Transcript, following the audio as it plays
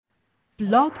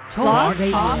Blog Talk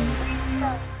Radio.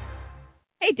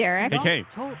 Hey, Dereck. Hey, Kay.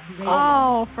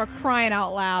 Oh, for crying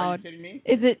out loud. Are you kidding me?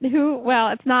 Is it who? Well,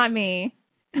 it's not me.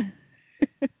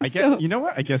 I guess, you know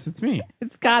what? I guess it's me.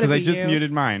 It's got to be you. Because I just you.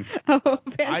 muted mine. Oh,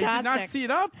 fantastic. I did not see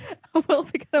it up. Well,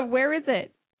 where is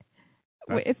it?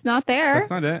 It's not there.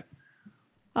 That's not it.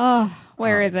 Oh,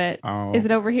 where is it? Oh. Is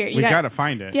it over here? We got to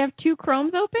find it. Do you have two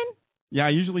Chromes open? Yeah, I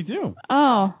usually do.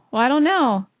 Oh, well, I don't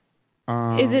know.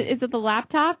 Is it the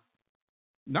laptop?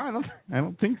 No, I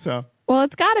don't think so. Well,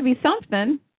 it's got to be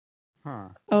something. Huh.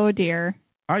 Oh, dear.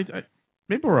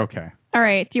 Maybe we're okay. All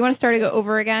right. Do you want to start it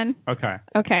over again? Okay.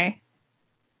 Okay.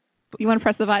 You want to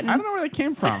press the button? I don't know where that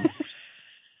came from.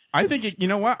 I think it. You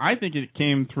know what? I think it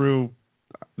came through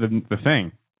the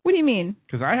thing. What do you mean?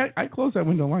 Because I closed that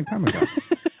window a long time ago.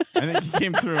 I think it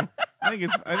came through. I think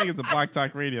it's a Black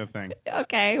Talk Radio thing.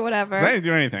 Okay, whatever. I didn't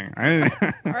do anything. All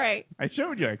right. I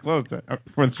showed you. I closed it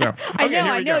before the show. I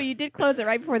know. You did close it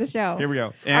right before the show. Here we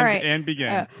go. All right. And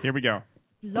begin. Here we go.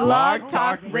 Blog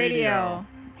Talk Radio.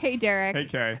 Hey, Dereck. Hey,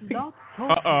 Kay.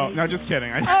 Uh-oh. No, just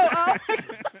kidding.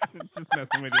 Just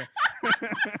messing with you.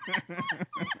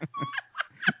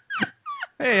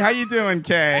 Hey, how you doing,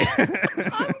 Kay?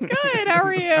 I'm good. How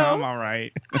are you? I'm all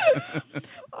right.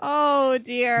 Oh,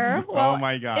 dear. Well, oh,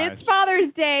 my gosh. It's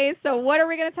Father's Day, so what are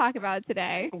we going to talk about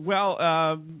today?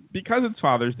 Well, because it's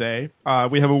Father's Day,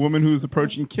 we have a woman who's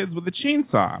approaching kids with a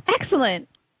chainsaw. Excellent.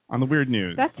 On the weird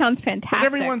news. That sounds fantastic. But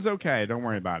everyone's okay. Don't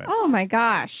worry about it. Oh, my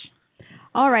gosh.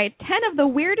 All right. 10 of the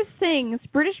weirdest things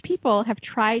British people have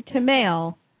tried to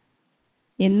mail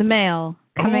in the mail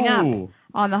coming up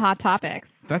on the Hot Topics.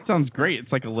 That sounds great.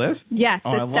 It's like a list? Yes, it's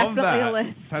I love definitely that. A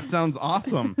list. That sounds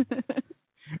awesome.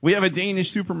 We have a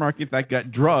Danish supermarket that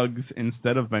got drugs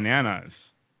instead of bananas.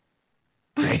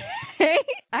 Okay,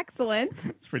 excellent.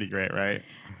 It's pretty great, right?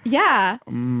 Yeah.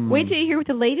 Wait till you hear what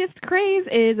the latest craze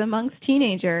is amongst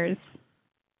teenagers.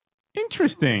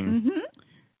 Interesting.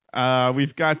 Mm-hmm.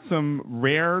 We've got some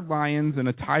rare lions in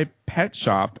a Thai pet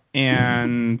shop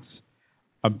and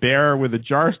a bear with a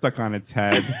jar stuck on its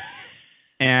head.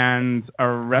 And a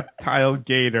reptile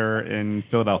gator in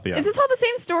Philadelphia. Is this all the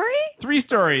same story? 3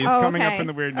 stories coming up in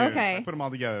the weird news. Okay. I put them all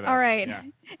together. All right. Yeah.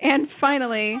 And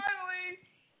finally,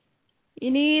 you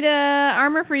need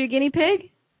armor for your guinea pig?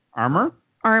 Armor?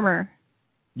 Armor.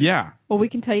 Yeah. Well, we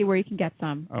can tell you where you can get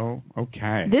some. Oh,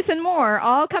 okay. This and more,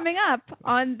 all coming up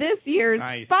on this year's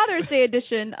Father's Day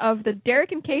edition of the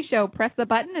Dereck and Kay Show. Press the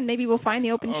button, and maybe we'll find the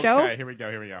open show. Okay, here we go.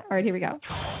 All right, here we go.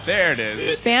 There it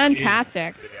is.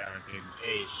 Fantastic.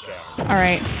 All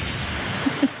right.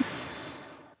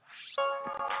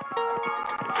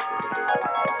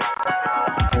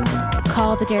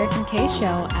 Call the Dereck and Kay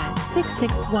Show at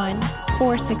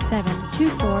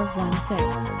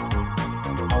 661-467-2416.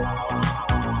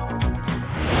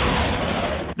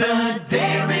 The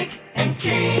Dereck and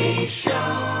Kay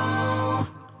Show.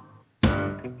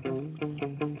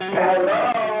 Hello.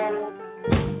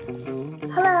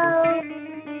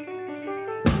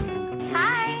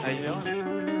 Hi. How you doing?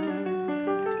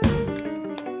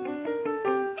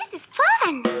 This is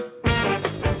fun.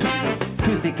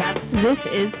 This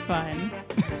is fun.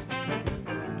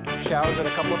 Showers and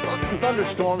a couple of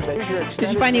thunderstorms.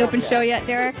 Did you find the open show yet,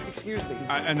 Dereck? Excuse me.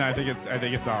 No, I think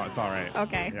it's all right.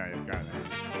 Okay. Yeah, you've got it.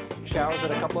 Showers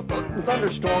and a couple of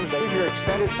thunderstorms. Here's your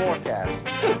extended forecast.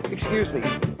 Excuse me.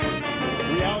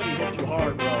 Reality hits you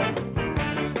hard, bro.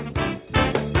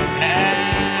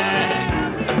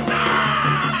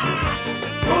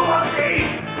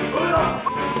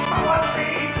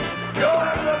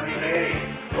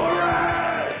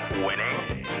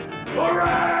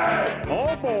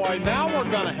 Oh boy, now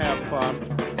we're gonna have fun.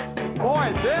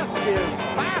 Boy, this is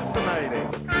fascinating.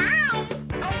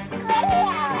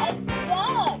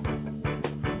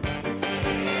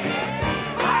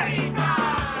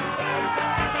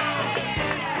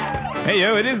 Hey,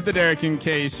 yo, it is the Dereck and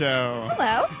Kay Show.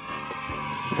 Hello.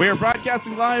 We are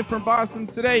broadcasting live from Boston.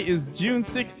 Today is June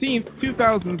 16th,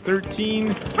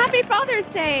 2013. Happy Father's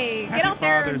Day. Happy Get out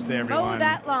there Father's and Day, everyone. mow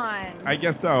that lawn. I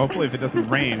guess so. Hopefully if it doesn't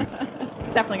rain.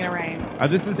 It's definitely going to rain.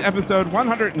 This is episode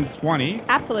 120.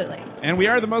 Absolutely. And we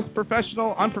are the most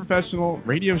professional, unprofessional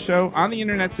radio show on the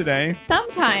internet today.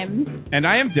 Sometimes. And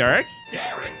I am Dereck.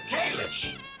 Dereck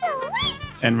Kalish.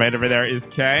 And right over there is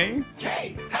Kay.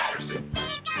 Kay Patterson.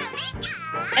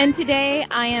 And today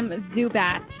I am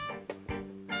Zubat.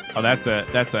 Oh, that's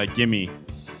a gimme.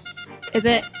 Is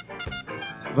it?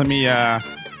 Let me,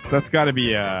 that's got to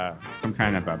be some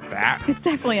kind of a bat. It's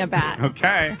definitely a bat.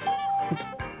 Okay.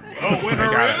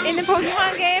 winner in the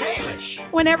Pokemon game,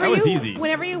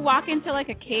 whenever you walk into like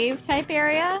a cave type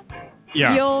area,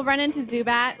 you'll run into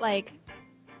Zubat like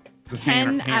just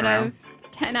 10 out of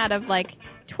 10 out of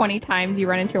 20 times you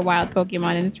run into a wild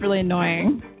Pokemon, and it's really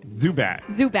annoying. Zubat.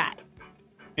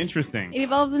 Interesting. It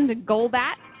evolves into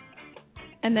Golbat,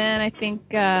 and then I think,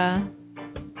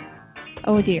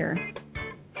 oh dear,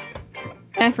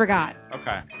 I forgot.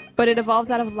 Okay. But it evolves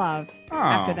out of love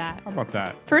after that. How about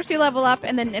that? First you level up,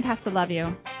 and then it has to love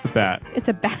you. It's a bat. It's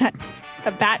a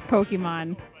bat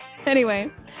Pokemon. Anyway,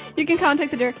 you can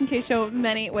contact the Dereck and Kay Show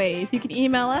many ways. You can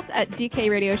email us at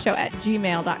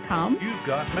dkradioshow@gmail.com. You've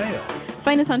got mail.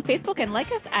 Find us on Facebook and like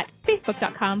us at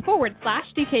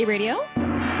facebook.com/DKRadio.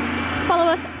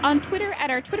 Follow us on Twitter at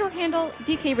our Twitter handle,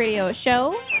 DK Radio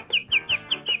Show.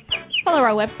 Follow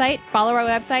our website.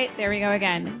 There we go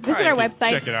again. Visit our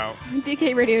website. Check it out.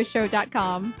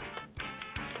 DKRadioshow.com.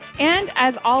 And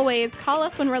as always, call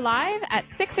us when we're live at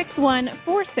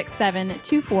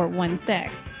 661-467-2416.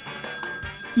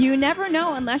 You never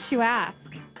know unless you ask.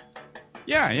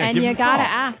 Yeah. And give you us a gotta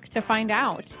call. ask to find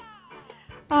out.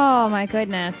 Oh my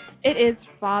goodness. It is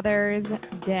Father's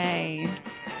Day.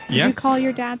 Did Yes. you call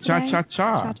your dad today?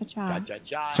 Cha-cha-cha. Cha-cha-cha.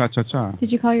 Cha-cha-cha.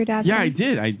 Did you call your dad Yeah,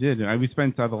 today? I did. We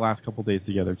spent the last couple days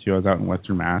together, too. I was out in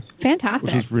Western Mass, Fantastic.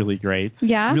 which was really great.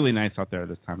 Yeah? Really nice out there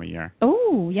this time of year.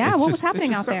 Oh, yeah. It's What just- was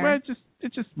happening it's out just- there? Well,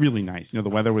 it's just really nice. The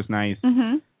weather was nice.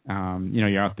 Mm-hmm.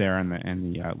 You're out there in the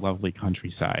lovely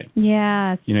countryside.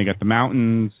 Yes. You got the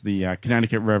mountains, the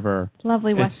Connecticut River.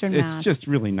 Lovely Western Mass. It's just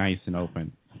really nice and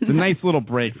open. It's a nice little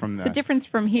break from the difference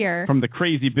from here. from the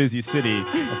crazy busy city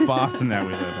of Boston that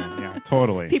we live in. Yeah,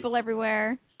 totally. People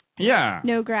everywhere. Yeah.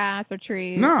 No grass or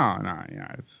trees. No,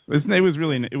 yeah. It was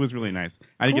really nice.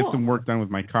 I had to Cool. get some work done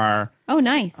with my car. Oh,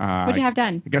 nice. What'd you have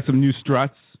done? I got some new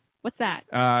struts. What's that?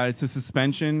 It's a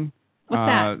suspension. What's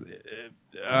that?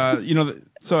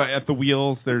 So at the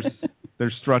wheels, there's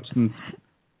struts and.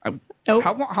 Nope.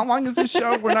 How long is this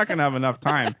show? We're not going to have enough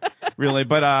time, really.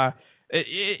 But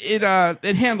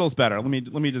it handles better. Let me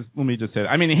just say that.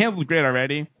 I mean, it handles great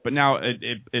already, but now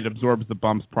it absorbs the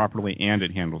bumps properly and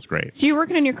it handles great. So you're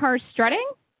working on your car strutting?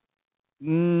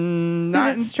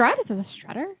 Not Is it strut? Is it a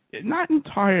strutter? not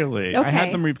entirely. Okay. I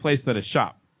had them replaced at a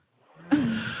shop.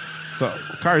 So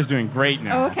the car is doing great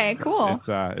now. Oh, okay, cool.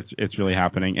 It's really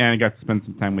happening, and I got to spend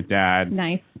some time with Dad.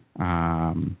 Nice.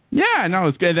 Yeah, no,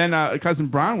 it's good. Then cousin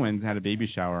Bronwyn had a baby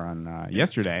shower on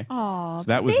yesterday. Oh, So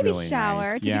that was baby really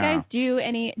shower. nice. Did Yeah. you guys do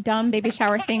any dumb baby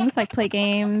shower things like play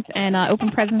games and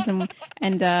open presents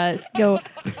and go?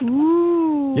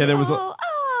 Ooh. Yeah, there was oh,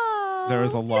 There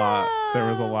was a lot. yeah. There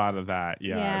was a lot of that.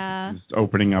 Yeah. Yeah. Just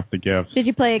opening up the gifts. Did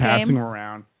you play a passing game? them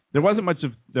around. There wasn't much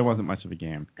of a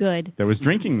game. Good. There was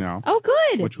drinking though, Oh,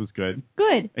 good. which was good,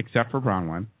 Good. except for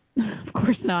Bronwyn. Of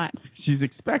course not. She's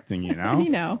expecting, you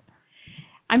know.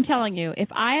 I'm telling you, if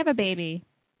I have a baby,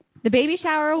 the baby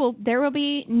shower there will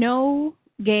be no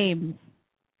games.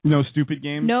 No stupid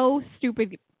games. No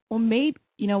stupid. Well, maybe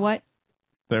you know what?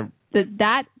 There.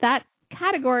 That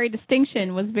category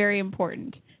distinction was very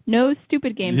important. No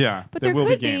stupid games. Yeah, but there there will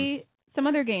could be games. be some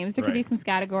other games. There could Right. be some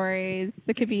categories.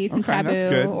 There could be some Okay, that's taboo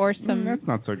good. or some. That's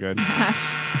not so good. Smash.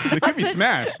 There could be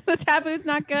Smash. The taboo's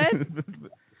not good.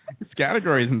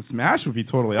 Categories and Smash would be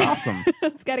totally awesome.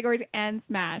 Categories and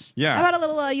Smash. Yeah. How about a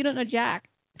little You Don't Know Jack?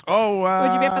 Oh,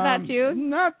 Would you be up for that too?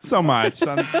 Not so much. It's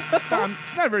not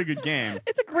a very good game.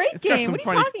 It's a great It's got game. some What are you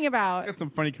funny- talking about? It's got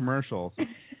some funny commercials.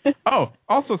 Oh,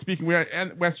 also speaking, we're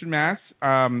at Western Mass.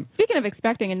 Speaking of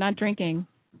expecting and not drinking,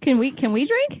 can we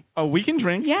drink? Oh, we can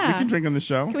drink. Yeah. We can drink on the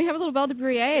show. Can we have a little Belle de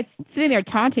Brouillet? It's sitting there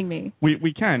taunting me.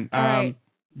 We can. All right.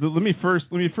 Let me first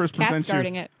Cat's present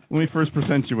guarding you. it. Let me first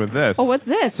present you with this. Oh, what's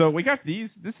this? So we got these.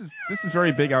 This is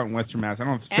very big out in Western Mass. I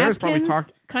don't know if Sarah's probably Atkins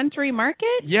talked. Country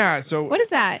Market? Yeah. So What is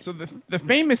that? So the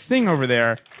famous thing over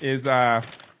there is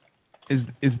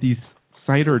these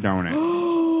cider donuts.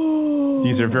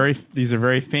 These are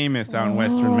very famous out in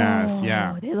Western Mass.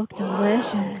 Yeah. They look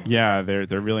delicious. Yeah,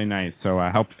 they're really nice. So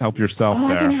help yourself Oh,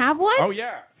 there. I can have one? Oh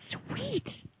yeah. Sweet.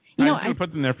 I'm You know, just gonna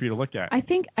put them there for you to look at. I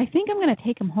think I'm going to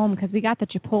take them home because we got the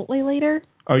Chipotle later,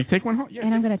 Oh, you take one home? Yeah.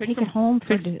 and I'm going to take it home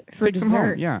for take dessert. some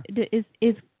home, yeah.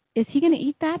 Is he going to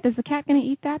eat that? Is the cat going to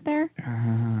eat that there?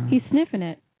 He's sniffing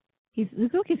it.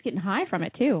 Look, he's getting high from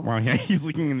it too. Well, yeah, he's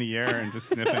looking in the air and just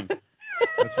sniffing.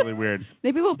 That's really weird.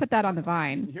 Maybe we'll put that on the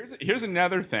vine. Here's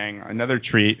another thing, another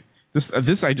treat. This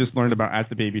I just learned about at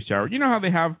the baby shower. You know how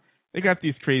they got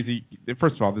these crazy.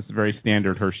 First of all, this is a very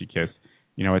standard Hershey Kiss.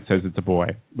 You know, it says it's a boy.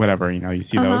 Whatever, you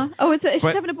see those. Oh, is she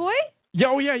But- having a boy? Yeah.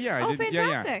 Oh yeah, yeah. Oh,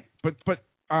 Yeah. fantastic.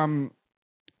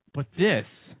 But this,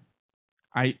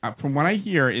 from what I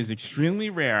hear, is extremely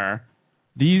rare.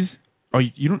 These. Oh,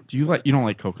 you don't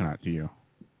like coconut, do you?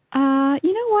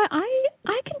 You know what?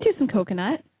 I can do some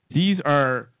coconut. These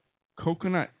are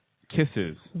coconut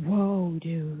kisses. Whoa,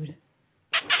 dude.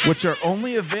 which are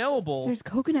only available. There's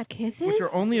coconut kisses? Which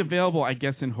are only available, I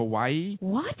guess, in Hawaii.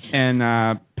 What?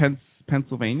 And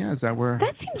Pennsylvania. Is that where?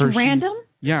 That seems Hershey's? random.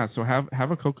 Yeah, so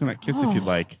have a coconut kiss if you'd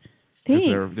like.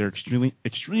 Thanks. They're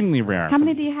extremely rare. How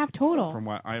many do you have total? From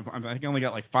what I think I only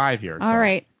got like 5 here. All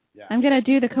right. Yeah. I'm going to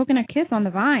do the coconut kiss on the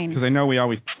vine. Because I know we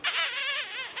always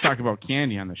talk about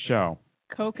candy on the show.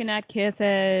 Coconut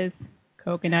kisses.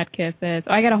 Coconut kisses.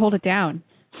 Oh, I got to hold it down.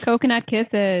 Coconut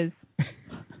kisses.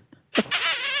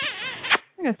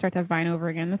 I'm going to start that vine over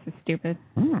again. This is stupid.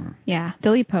 Yeah.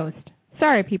 Delete post.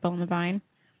 Sorry, people on the vine.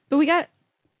 But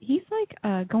he's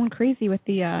like going crazy with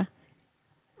the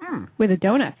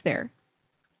donuts there.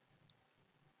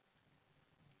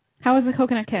 How was the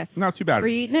coconut kiss? Not too bad. Were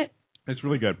you eating it? It's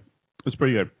really good. It's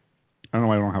pretty good. I don't know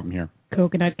why I don't have them here.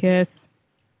 Coconut kiss.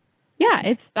 Yeah,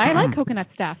 I like coconut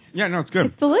stuff. Yeah, no, it's good.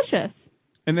 It's delicious.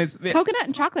 And coconut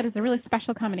and chocolate is a really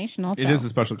special combination also. It is a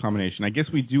special combination. I guess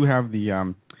we do have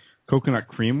the coconut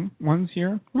cream ones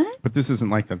here. What? But this isn't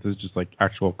like that. This is just like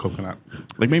actual coconut.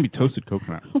 Like maybe toasted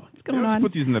coconut. What's going on?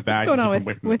 Put these in the bag. What's going on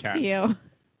with cat. Theo?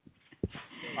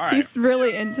 All right. He's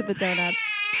really into the donuts.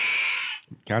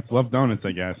 Cats love donuts,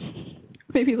 I guess.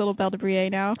 Maybe a little Belle de Brie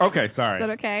now. Okay, sorry. Is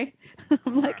that okay?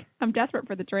 I'm desperate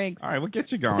for the drinks. All right, we'll get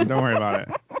you going. Don't worry about it.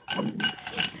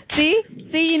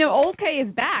 See, Old K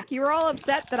is back. You were all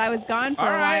upset that I was gone for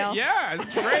a while. Yeah,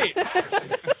 it's great.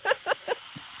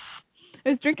 I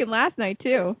was drinking last night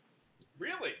too.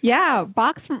 Really? Yeah,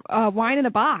 wine in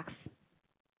a box.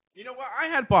 You know what?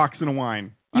 I had box and a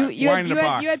wine. You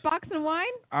box. You had box and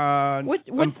wine?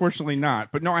 Unfortunately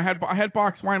not. But no, I had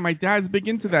box wine. My dad's big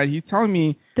into that. He's telling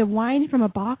me the wine from a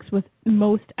box was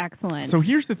most excellent. So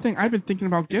here's the thing. I've been thinking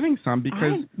about getting some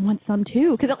because I want some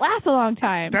too because it lasts a long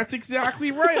time. That's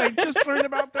exactly right. I just learned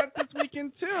about that this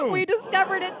weekend too. We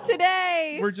discovered it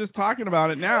today. We're just talking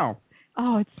about it now.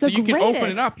 Oh, it's so you can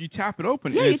open it up. You tap it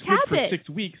open. Yeah, and you it's tap good for it. 6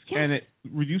 weeks, and it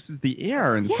reduces the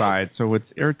air inside, so it's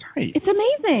airtight. It's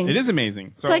amazing. It is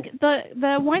amazing. So, it's like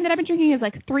the wine that I've been drinking is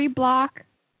like 3 block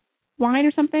wine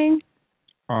or something.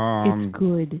 It's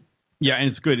good. Yeah,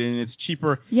 and it's good, and it's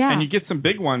cheaper. Yeah. And you get some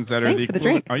big ones that are the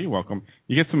equivalent. Oh, you're welcome.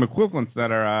 You get some equivalents that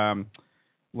are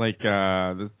like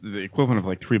the equivalent of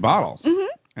like 3 bottles.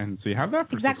 Mm-hmm. And so you have that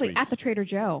for 6 weeks. At the Trader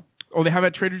Joe. Oh, they have it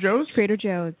at Trader Joe's? Trader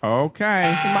Joe's.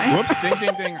 Okay. Whoops, ding,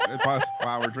 ding, ding.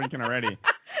 Wow, we're drinking already.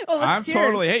 Well,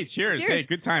 cheers. Cheers. Hey,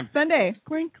 good time. Sunday.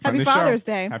 Clink. Happy Father's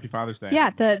Day. Happy Father's Day. Yeah,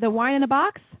 the wine in the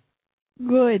box,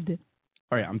 good.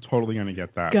 Oh, yeah, I'm totally going to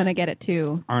get that. Gonna get it,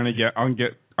 too. I'll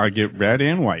get red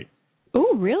and white.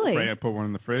 Oh, really? Right, I put one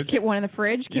in the fridge. Get one in the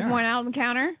fridge, keep one out on the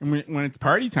counter. And when it's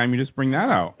party time, you just bring that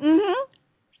out. Mm-hmm.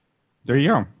 There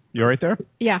you go. You all right there?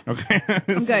 Yeah. Okay.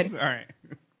 I'm good. All right.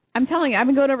 I'm telling you, I've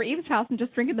been going over to Eva's house and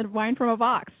just drinking the wine from a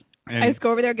box. And I just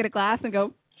go over there, get a glass, and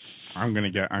go. I'm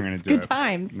gonna do it. Good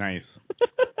times. Nice.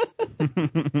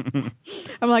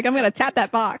 I'm like, I'm gonna tap that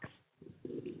box.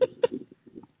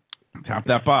 Tap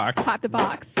that box. Tap the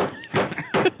box.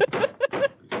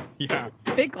 Yeah.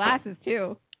 Big glasses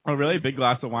too. Oh, really? Big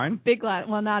glass of wine? Big glass.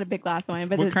 Well, not a big glass of wine,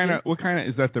 but what kind of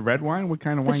is that? The red wine? What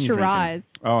kind of wine? The you Shiraz.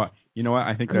 drinking? Oh, you know what?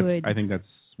 I think Good. that's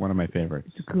one of my favorites.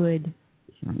 It's good.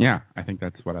 Yeah, I think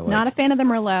that's what I like. Not a fan of the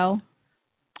Merlot.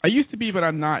 I used to be, but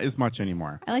I'm not as much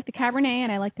anymore. I like the Cabernet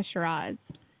and I like the Shiraz.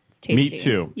 Me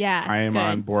too. Yeah. I am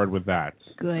on board with that.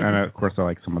 Good. And of course, I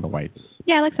like some of the whites.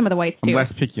 Yeah, I like some of the whites too. I'm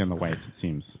less picky on the whites, it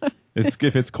seems. If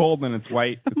it's cold and it's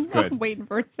white, it's good. I'm waiting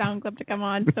for a sound clip to come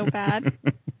on so bad.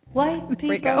 White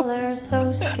people are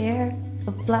so scared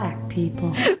of black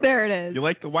people. There it is. You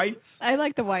like the whites? I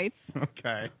like the whites.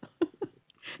 Okay.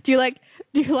 Do you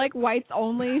like whites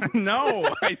only? No,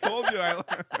 I told you I.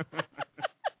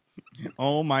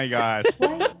 Oh my gosh.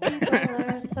 White people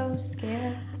are so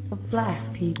scared of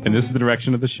black people. And this is the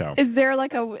direction of the show. Is there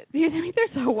do you think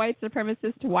there's a white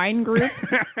supremacist wine group?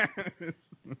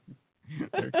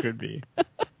 There could be.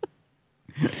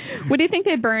 What do you think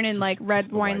they burn in like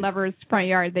red wine lovers' front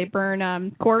yard? They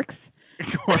burn corks.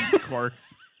 Corks.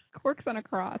 Corks on a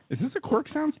cross. Is this a cork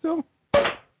sound still?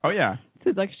 Oh yeah.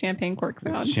 This is like champagne cork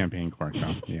sound. Champagne cork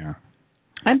sound. Yeah.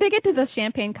 I'm big into the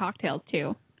champagne cocktails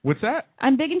too. What's that?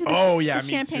 I'm big into the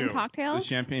me champagne too. cocktails.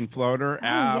 The champagne floater. Oh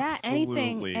yeah,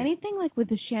 Absolutely. anything like with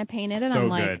the champagne in it. So I'm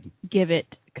like, good. give it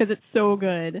because it's so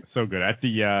good. So good at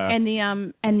the and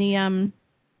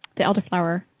the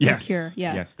elderflower liqueur.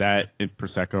 Yeah. Yes, that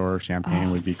prosecco or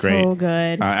champagne would be great. So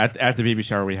good. At the baby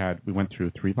shower we went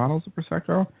through 3 bottles of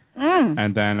prosecco,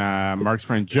 and then Mark's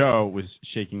friend Joe was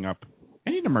shaking up. I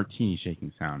need a martini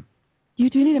shaking sound. You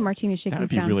do need a martini shaking sound.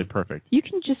 That would be really perfect. You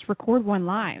can just record one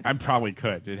live. I probably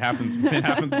could. It happens. It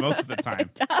happens most of the time. It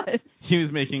does. He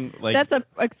was making like. That's an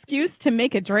excuse to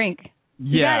make a drink.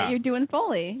 You're doing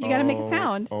Foley. You got to make a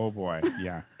sound. Oh, boy.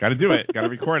 Yeah. Got to do it. Got to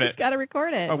record it. Got to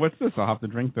record it. Oh, what's this? I'll have to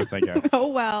drink this, I guess. Oh,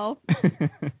 well.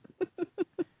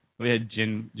 We had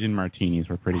gin martinis.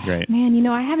 Were pretty great. Man,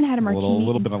 I haven't had a martini a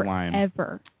little bit of lime.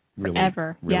 Ever. Really,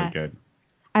 Ever. really good.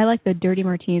 I like the dirty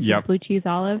martinis with blue cheese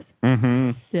olives.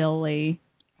 Mm-hmm. Silly.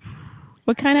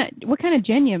 What kind of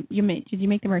gin you made? Did you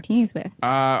make the martinis with?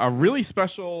 A really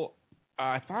special.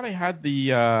 I thought I had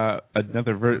the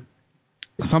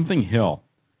something Hill.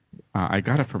 I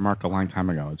got it for Mark a long time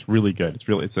ago. It's really good.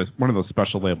 It's one of those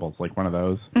special labels, like one of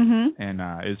those, and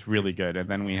it's really good. And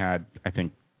then we had, I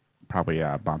think, probably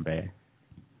Bombay.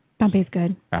 Bombay's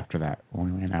good. After that,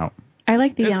 when we went out, I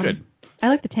like the good. I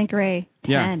like the Tanqueray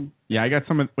 10. Yeah. I got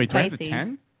some. Wait, do I have the Spicy.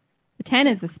 10? The 10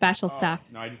 is the special stuff.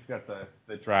 No, I just got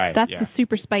the dry. That's the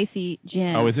super spicy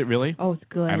gin. Oh, is it really? Oh, it's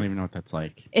good. I don't even know what that's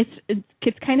like.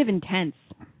 It's kind of intense.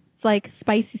 It's like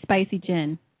spicy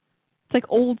gin. It's like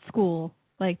old school,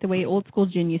 like the way old school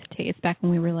gin used to taste back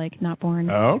when we were like not born.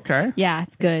 Oh, okay. Yeah,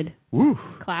 it's good. Woo.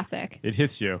 Classic. It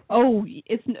hits you. Oh,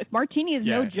 martini is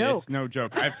no joke. It's no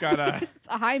joke. I've got a. It's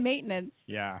a high maintenance.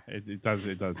 Yeah, it does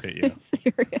hit you. It's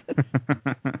serious.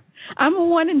 I'm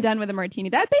one and done with a martini.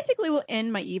 That basically will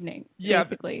end my evening. Yeah,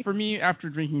 basically. For me, after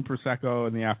drinking Prosecco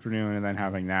in the afternoon and then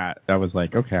having that was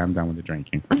like, okay, I'm done with the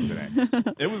drinking for today.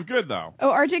 It was good, though. Oh,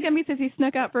 RJ Gumby says he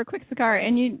snuck out for a quick cigar,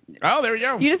 and you... Oh, there you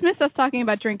go. You just missed us talking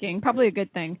about drinking. Probably a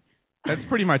good thing. That's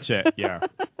pretty much it, yeah.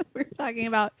 We were talking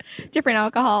about different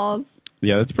alcohols.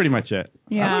 Yeah, that's pretty much it.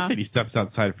 Yeah. I like that he steps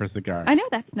outside for a cigar. I know,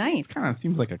 that's nice. Kind of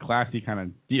seems like a classy kind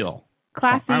of deal.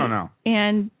 Classy. I don't know.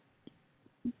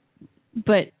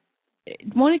 But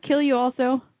won't it kill you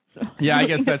also? Yeah, I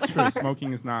guess that's true.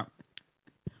 Smoking is not...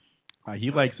 he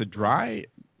likes a dry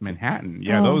Manhattan.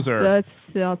 Yeah, those are...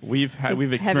 We've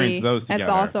experienced heavy. those together.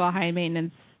 That's also a high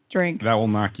maintenance drink. That will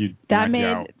knock you out.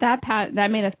 That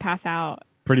made us pass out.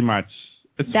 Pretty much.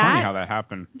 It's funny how that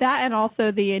happened. That and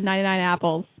also the 99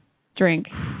 apples drink.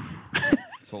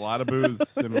 It's a lot of booze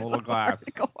in a little glass.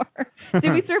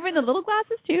 Did we serve in the little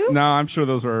glasses too? No, I'm sure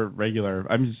those are regular.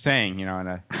 I'm just saying, in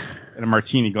a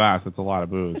martini glass, it's a lot of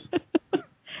booze.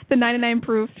 The 99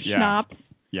 proof schnapps.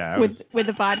 Yeah. With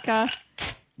the vodka.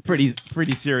 Pretty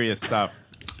serious stuff.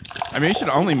 I mean, you should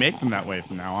only make them that way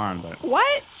from now on. But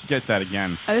what? Get that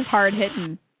again. That was hard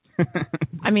hitting.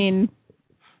 I mean,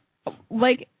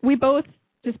 like we both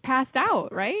just passed out,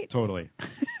 right? Totally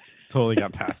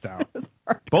got passed out.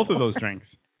 Both of those drinks.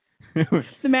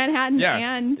 The Manhattan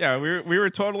and... Yeah, we were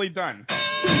totally done.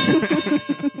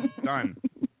 Done.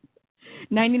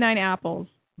 99 apples.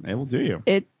 It will do you.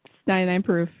 It's 99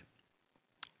 proof.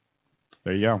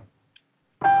 There you go.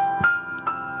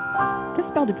 This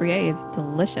Belle de Brie is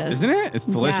delicious. Isn't it? It's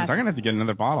delicious. Yes. I'm going to have to get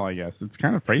another bottle, I guess. It's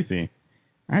kind of pricey.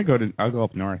 I'll go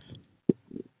up north.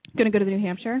 Going to go to the New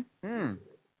Hampshire?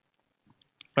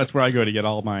 That's where I go to get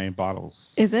all my bottles.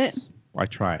 Is it? I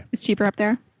try. It's cheaper up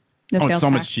there? No it's so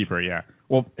much cheaper, yeah.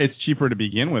 Well, it's cheaper to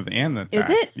begin with and the tax. Is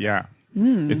it? Yeah.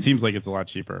 Mm. It seems like it's a lot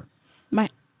cheaper.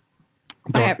 Might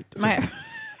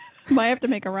have to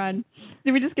make a run.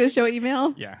 Did we just go show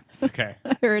email? Yeah. Okay.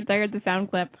 I heard the sound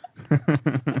clip.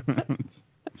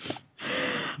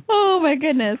 Oh, my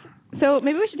goodness. So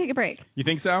maybe we should take a break. You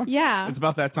think so? Yeah. It's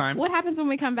about that time. What happens when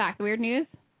we come back? The weird news?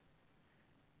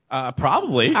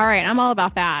 Probably. All right. I'm all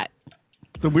about that.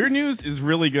 The weird news is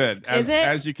really good. Is it?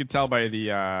 As you could tell by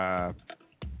the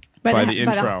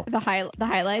intro. The highlights? The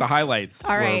highlights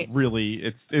all right. were really,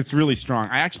 it's really strong.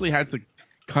 I actually had to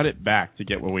cut it back to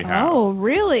get what we have. Oh,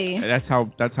 really? That's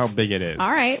how big it is.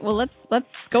 All right. Well, let's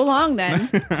go along then.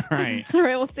 All right. All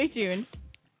right. Well, stay tuned.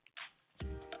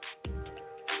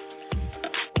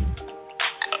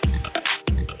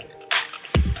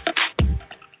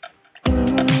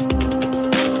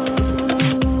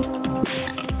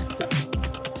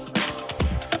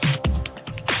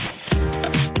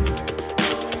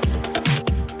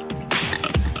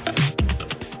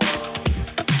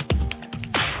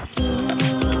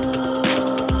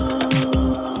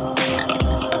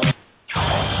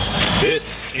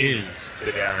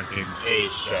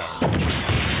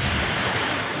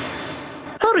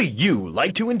 How do you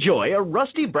like to enjoy a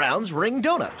Rusty Brown's ring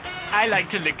donut? I like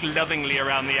to lick lovingly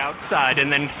around the outside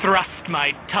and then thrust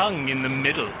my tongue in the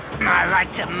middle. I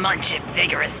like to munch it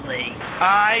vigorously.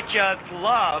 I just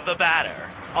love the batter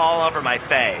all over my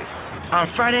face. On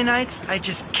Friday nights, I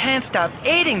just can't stop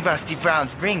eating Rusty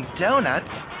Brown's ring donuts.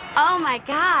 Oh my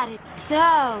God, it's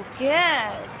so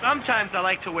good. Sometimes I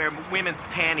like to wear women's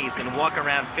panties and walk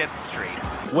around 5th Street.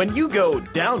 When you go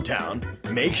downtown,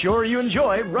 make sure you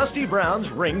enjoy Rusty Brown's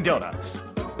ring donuts.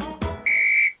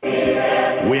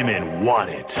 Women want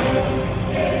it.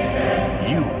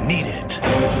 You need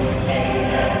it.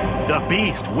 The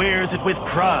beast wears it with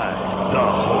pride. The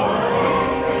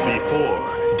Horde. Before,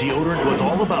 deodorant was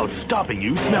all about stopping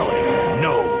you smelling.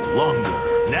 No longer.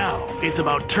 Now, it's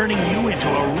about turning you into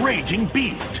a raging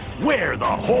beast. Wear the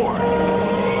Horde.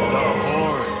 The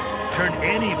Horde. Turn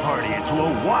any party into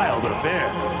a wild affair.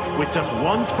 With just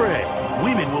one spray,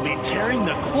 women will be tearing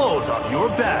the clothes off your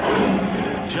back.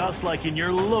 Just like in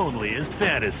your loneliest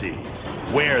fantasy.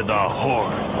 Wear the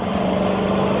Horde.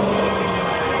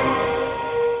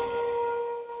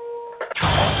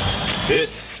 This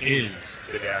is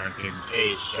the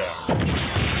Dereck&KS Show.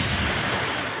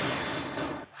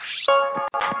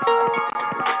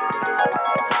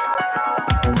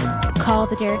 Call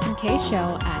the Dereck&KS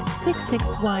Show at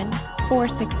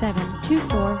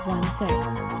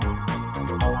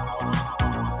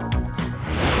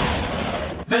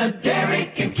 661-467-2416. The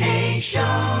Dereck&KS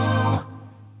Show.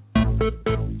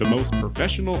 The most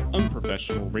professional,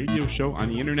 unprofessional radio show on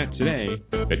the internet today,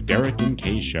 the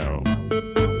Dereck&KS Show.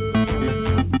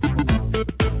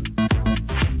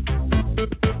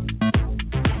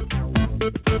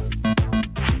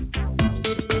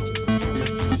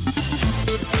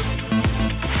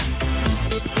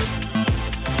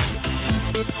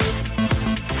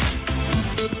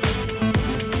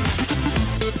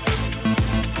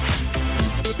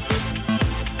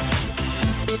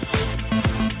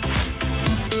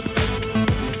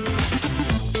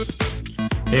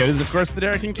 Hey, this is, of course, the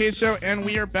Dereck&KS Show, and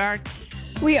we are back.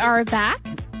 We are back.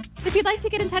 If you'd like to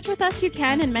get in touch with us, you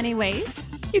can in many ways.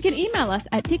 You can email us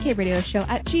at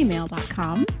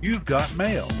dkradioshow@gmail.com. You've got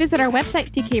mail. Visit our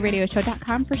website,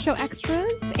 dkradioshow.com, for show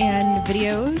extras and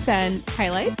videos and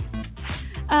highlights.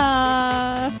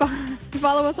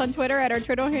 Follow us on Twitter at our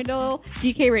Twitter handle,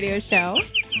 DKRadioShow.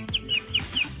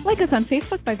 Like us on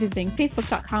Facebook by visiting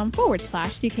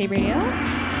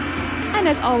facebook.com/DKRadio. And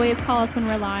as always, call us when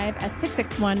we're live at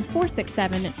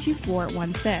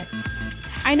 661-467-2416.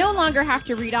 I no longer have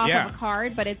to read off of a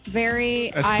card, but it's pretty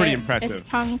impressive. It's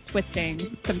tongue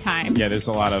twisting sometimes. Yeah, there's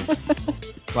a lot of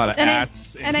ats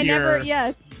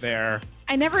there.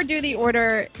 I never do the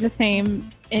order the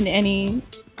same in any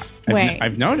way.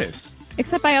 I've noticed.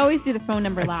 Except I always do the phone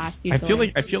number last.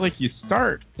 Usually. I feel like you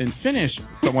start and finish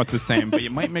somewhat the same, but you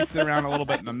might mix it around a little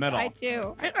bit in the middle. I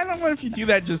do. I don't know if you do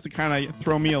that just to kind of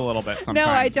throw me a little bit sometimes. No,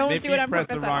 I don't Maybe do it on press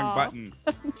purpose the wrong at all. button.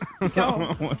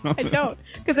 I don't,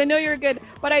 because I know you're good,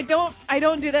 but I don't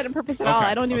do that on purpose at all.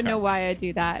 I don't even know why I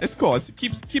do that. It's cool. It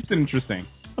keeps it interesting.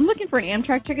 I'm looking for an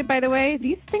Amtrak ticket, by the way.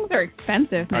 These things are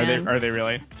expensive, man. Are they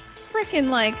really? Freaking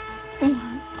like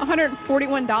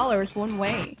 $141 one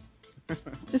way.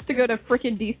 Just to go to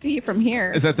frickin' D.C. from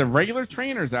here. Is that the regular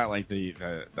train, or is that like the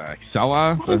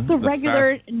Acela? It's the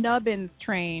regular Nubbins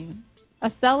train.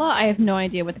 Acela, I have no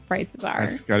idea what the prices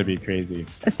are. That's got to be crazy.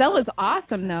 Acela's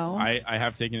awesome, though. I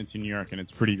have taken it to New York, and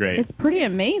it's pretty great. It's pretty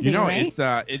amazing, right?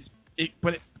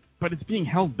 But it's being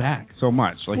held back so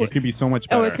much. Like, it could be so much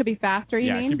better. Oh, it could be faster,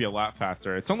 you mean? Yeah, it could be a lot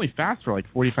faster. It's only fast for like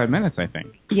 45 minutes, I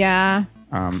think. Yeah.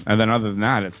 And then other than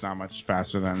that, it's not much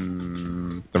faster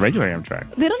than the regular Amtrak.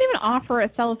 They don't even offer a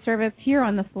cell service here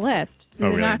on this list. Do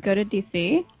they not go to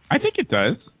D.C.? I think it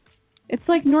does. It's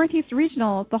like Northeast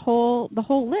Regional, the whole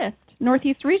list.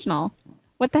 Northeast Regional.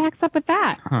 What the heck's up with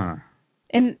that? Huh.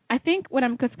 And I think what's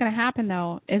going to happen,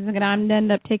 though, is I'm going to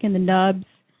end up taking the Nubs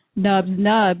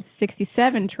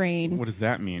 67 train. What does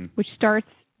that mean? Which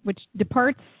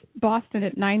departs Boston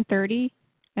at 9:30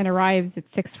 and arrives at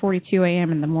 6:42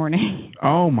 a.m. in the morning.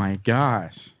 Oh my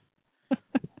gosh!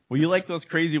 Well, you like those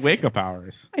crazy wake up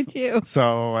hours. I do.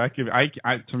 So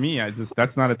to me,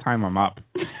 that's not a time I'm up.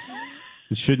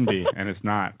 It shouldn't be, and it's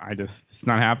not. It's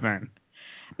not happening.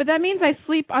 But that means I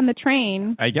sleep on the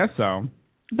train. I guess so.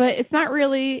 But it's not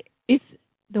really. It's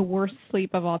the worst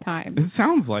sleep of all time. It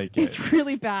sounds like it. It's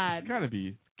really bad. It's gotta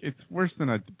be. It's worse than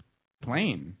a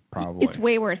plane, probably. It's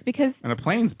way worse because. And a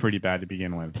plane's pretty bad to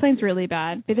begin with. Plane's really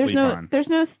bad. But there's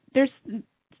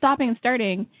stopping and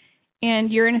starting, and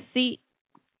you're in a seat,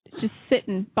 just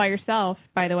sitting by yourself.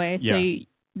 By the way, yeah. So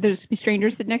there's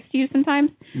strangers sit next to you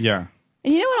sometimes. Yeah.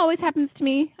 And you know what always happens to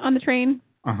me on the train?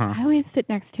 Uh-huh. I always sit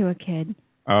next to a kid.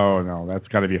 Oh, no, that's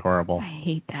got to be horrible. I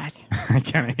hate that. I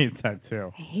kind of hate that,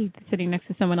 too. I hate sitting next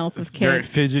to someone else's kid. Very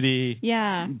fidgety.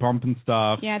 Yeah. Bumping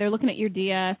stuff. Yeah, they're looking at your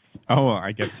DS. Oh,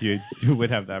 I guess you would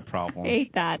have that problem. I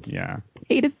hate that. Yeah.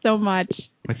 Hate it so much.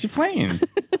 What you playing?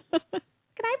 Can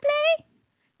I play?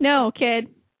 No, kid.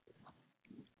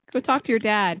 Go talk to your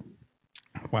dad.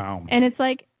 Wow. And it's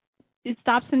like, it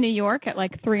stops in New York at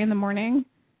like 3 in the morning.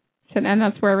 So, and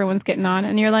that's where everyone's getting on.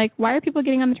 And you're like, why are people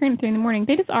getting on the train at 3 in the morning?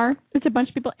 They just are. It's a bunch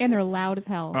of people, and they're loud as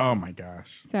hell. Oh, my gosh.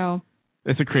 So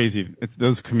It's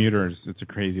those commuters. It's a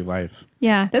crazy life.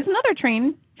 Yeah, there's another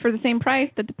train for the same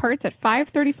price that departs at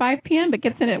 5:35 p.m. but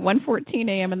gets in at 1:14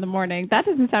 a.m. in the morning. That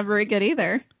doesn't sound very good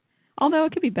either. Although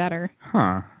it could be better.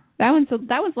 Huh. That one's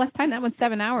less time. That one's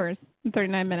 7 hours and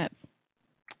 39 minutes.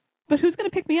 But who's going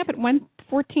to pick me up at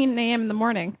 1:14 a.m. in the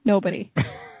morning? Nobody.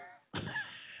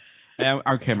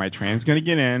 Okay, my train's going to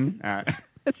get in. I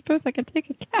suppose I could take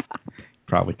a cab.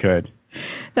 Probably could.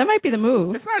 That might be the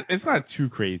move. It's not too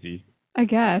crazy. I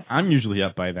guess. I'm usually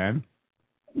up by then.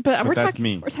 But we're that's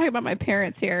me. We're talking about my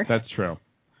parents here. That's true.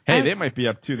 Hey, they might be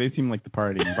up too. They seem like the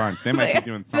partying bunch. They might be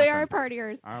doing something. They are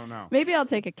partiers. I don't know. Maybe I'll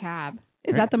take a cab.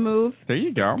 Is that the move? There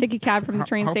you go. Take a cab from the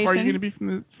train station. How far are you going to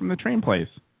be from the train place?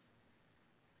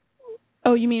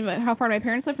 Oh, you mean how far do my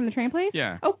parents live from the train place?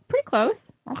 Yeah. Oh, pretty close.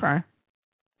 Okay.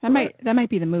 That might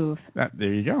be the move.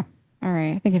 There you go. All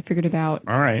right, I think I figured it out.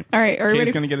 All right. Are you ready?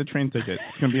 She's going to get a train ticket.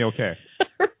 It's going to be okay.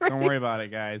 Right. Don't worry about it,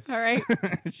 guys. All right.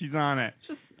 She's on it.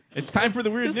 It's time for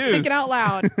the weird news. Think it out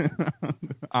loud.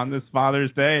 On this Father's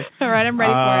Day. All right, I'm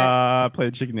ready for it. Play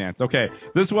the chicken dance. Okay,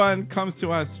 this one comes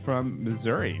to us from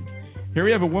Missouri. Here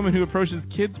we have a woman who approaches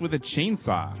kids with a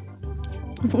chainsaw.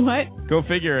 What? Go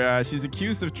figure. She's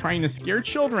accused of trying to scare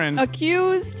children.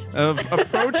 Accused? Of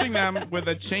approaching them with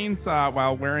a chainsaw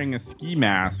while wearing a ski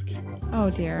mask. Oh,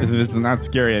 dear. This is not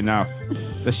scary enough.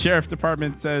 The sheriff's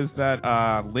department says that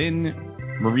Lynn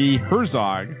Marie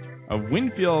Herzog of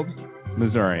Winfield,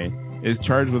 Missouri, is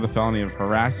charged with a felony of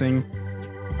harassing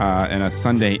in a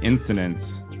Sunday incident.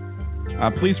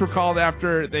 Police were called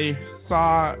after they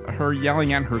saw her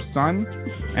yelling at her son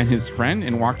and his friend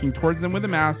and walking towards them with a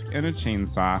mask and a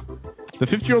chainsaw. The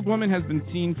 50-year-old woman has been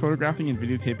seen photographing and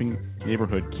videotaping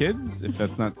neighborhood kids, if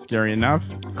that's not scary enough.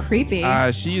 Creepy.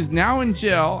 She is now in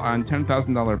jail on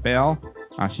 $10,000 bail.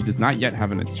 She does not yet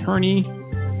have an attorney,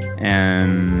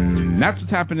 and that's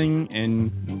what's happening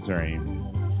in Missouri.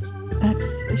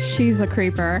 She's a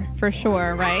creeper, for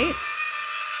sure, right?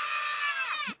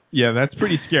 Yeah, that's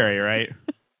pretty scary, right?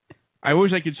 I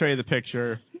wish I could show you the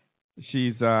picture.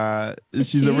 She's a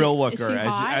real looker,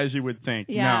 as you would think.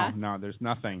 Yeah. No, there's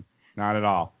nothing. Not at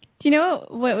all. Do you know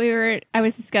what I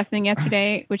was discussing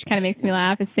yesterday, which kind of makes me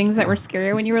laugh, is things that were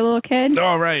scary when you were a little kid.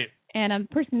 Oh, right. And a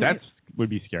person that would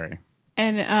be scary.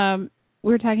 And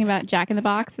we were talking about Jack in the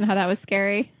Box and how that was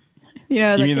scary. You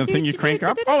mean the thing you crank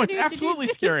up? Oh, it's absolutely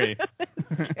scary.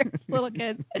 Little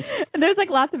kids. And there's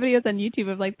lots of videos on YouTube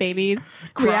of babies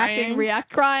crying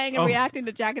and reacting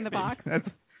to Jack in the Box.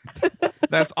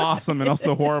 That's awesome and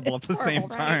also horrible at the same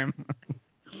time. Right?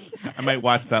 I might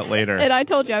watch that later. And I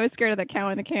told you I was scared of the cow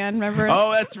in the can, remember?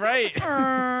 Oh, that's right.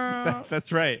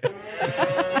 That's right.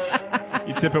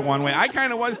 You tip it one way. I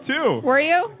kind of was, too. Were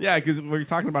you? Yeah, because we were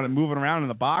talking about it moving around in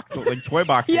the box, toy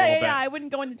box a little bit. Yeah. I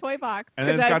wouldn't go in the toy box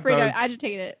because I was afraid I'd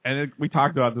agitate it. And we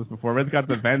talked about this before, but it's got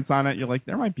the vents on it. You're like,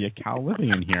 there might be a cow living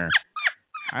in here.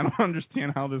 I don't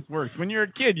understand how this works. When you're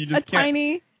a kid, you just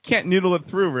can't noodle it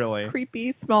through, really.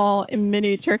 Creepy, small,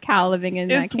 miniature cow living in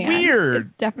that can. It's weird.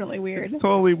 It's definitely weird. It's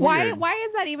totally weird. Why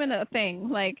is that even a thing?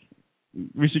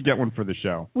 We should get one for the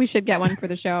show. We should get one for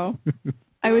the show.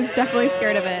 I was definitely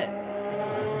scared of it.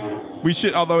 We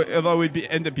should, although it'd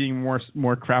end up being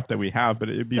more crap that we have, but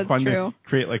it'd be fun to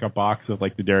create a box of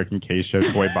the Dereck and Kay show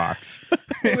toy box.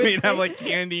 We'd have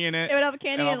candy in it. It would have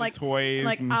candy and toys,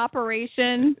 and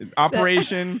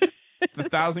Operation. The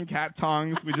 1,000 cat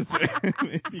tongues.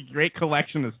 It'd be a great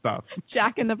collection of stuff.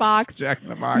 Jack in the Box.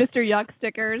 Mr. Yuck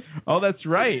stickers. Oh, that's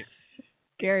right.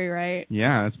 Scary, right?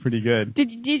 Yeah, that's pretty good.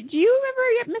 Did you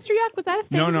remember Mr. Yuck? Was that a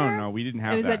thing? No, we didn't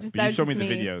have that. But you showed me the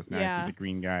videos now. Yeah. The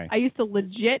green guy. I used to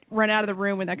legit run out of the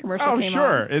room when that commercial came on.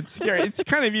 Oh, sure. It's scary. It's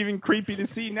kind of even creepy to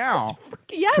see now.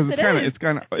 Yes, it is.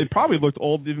 It probably looked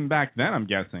old even back then, I'm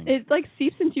guessing. It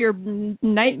seeps into your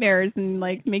nightmares and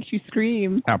makes you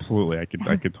scream. Absolutely. I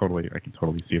could totally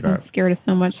see that. I'm scared of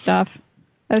so much stuff.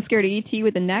 I was scared of E.T.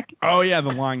 with the neck. Oh yeah, the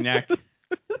long neck.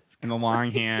 And the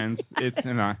long hands. It's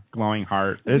in a glowing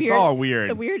heart. It's all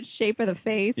weird. The weird shape of the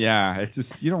face. Yeah, it's just,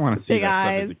 you don't want to see Big that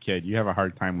eyes. stuff as a kid. You have a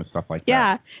hard time with stuff like that.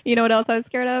 Yeah. You know what else I was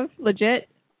scared of? Legit,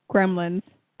 Gremlins.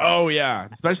 Oh, yeah.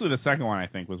 Especially the second one, I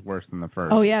think, was worse than the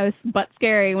first. Oh, yeah. It was butt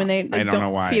scary when they I don't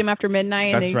know why. feed them after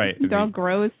midnight. That's right. They're all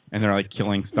gross. And they're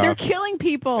killing stuff. They're killing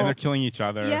people. And they're killing each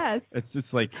other. Yes. It's just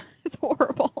it's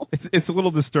horrible. It's a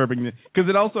little disturbing because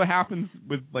it also happens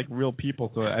with real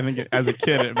people. So I think as a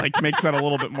kid, it makes that a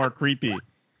little bit more creepy.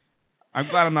 I'm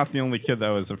glad I'm not the only kid that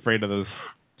was afraid of those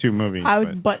two movies. I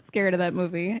was butt scared of that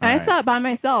movie. And I saw it by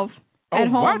myself at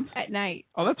home at night.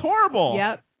 Oh, that's horrible.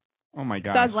 Yep. Oh my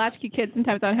gosh. So I was latchkey kid.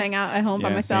 Sometimes I'd hang out at home by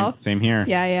myself. Same here.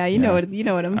 Yeah. You know what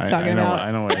I'm talking about.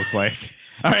 I know what it's like.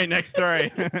 All right, next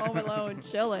story. Home alone,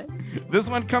 chilling. This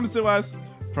one comes to us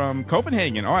from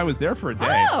Copenhagen. Oh, I was there for a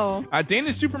day. Oh. A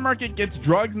Danish supermarket gets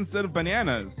drugs instead of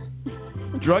bananas.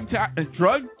 Drug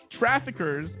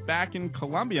traffickers back in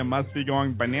Colombia must be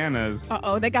going bananas.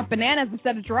 Uh-oh, they got bananas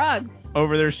instead of drugs.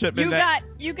 Over their shipment.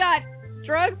 You got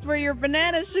drugs where your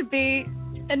bananas should be,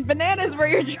 and bananas where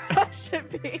your drugs should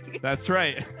be. That's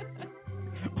right.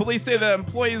 Police say the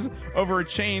employees over a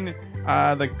chain,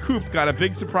 the Coop, got a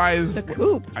big surprise. The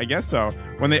Coop? I guess so.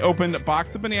 When they opened a box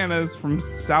of bananas from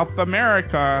South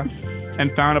America and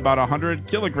found about 100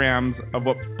 kilograms of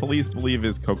what police believe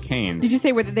is cocaine. Did you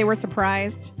say they were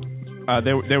surprised?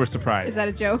 They were surprised. Is that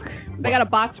a joke? They got a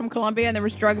box from Colombia and there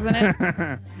was drugs in it?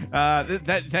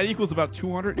 that equals about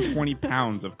 220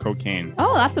 pounds of cocaine.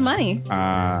 Oh, lots of money.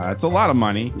 It's a lot of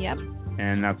money. Yep.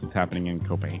 And that's what's happening in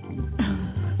Copenhagen.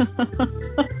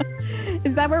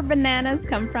 Is that where bananas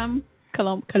come from?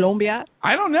 Colombia?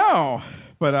 I don't know.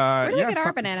 But where do we get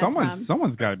our bananas from?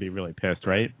 Someone's got to be really pissed,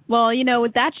 right? Well,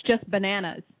 that's just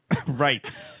bananas. Right.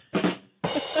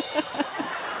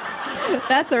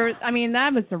 That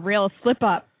was a real slip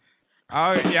up.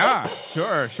 Oh, yeah.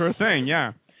 Sure thing,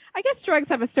 yeah. I guess drugs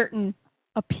have a certain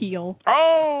appeal.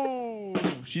 Oh,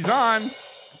 she's on.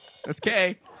 That's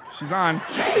Kay. She's on.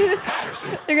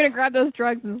 They're going to grab those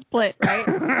drugs and split, right?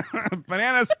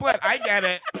 Banana split. I get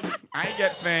it. I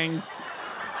get things.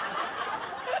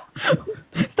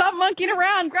 Stop monkeying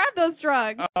around. Grab those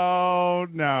drugs. Oh,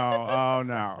 no. Oh,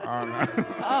 no.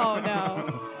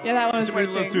 Yeah, that one was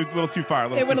reaching. A little too far.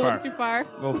 It went a little too far. A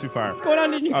little too far. What's going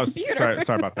on in your computer?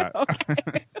 Sorry about that.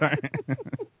 Okay. Sorry.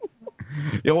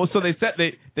 Yeah, well, so they said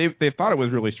they thought it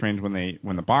was really strange when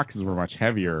the boxes were much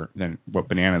heavier than what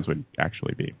bananas would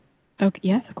actually be. Okay.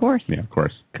 Yes, of course. Yeah, of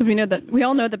course. Because we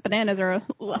all know that bananas are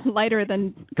lighter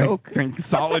than Coke.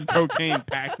 Solid cocaine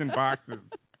packed in boxes.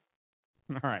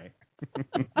 All right.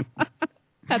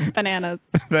 That's bananas.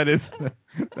 That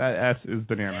S is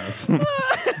bananas. All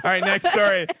right, next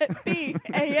story.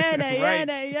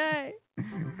 B-A-N-A-N-A-A.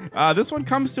 This one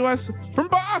comes to us from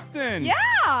Boston. Yeah.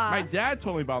 My dad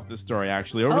told me about this story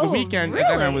actually over the weekend,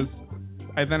 really?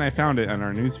 and then I found it on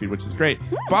our newsfeed, which is great.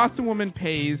 Boston woman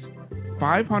pays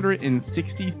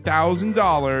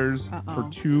 $560,000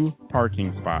 for 2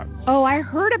 parking spots. Oh, I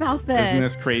heard about this. Isn't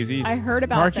this crazy? I heard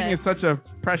about Parking is such a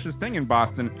precious thing in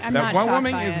Boston that one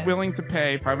woman is willing to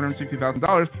pay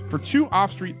 $560,000 for 2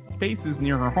 off-street spaces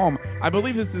near her home. I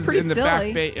believe this is in the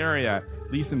Back Bay area.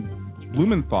 Lisa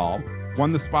Blumenthal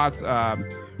won the spots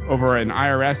over an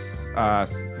IRS.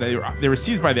 They were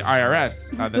seized by the IRS.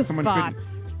 The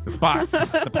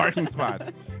parking spots.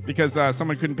 Because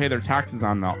someone couldn't pay their taxes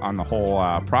on the whole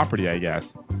property, I guess.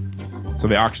 So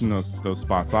they auctioned those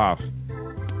spots off.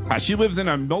 She lives in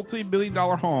a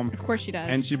multi-billion-dollar home. Of course she does.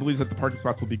 And she believes that the parking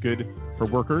spots will be good for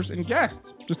workers and guests,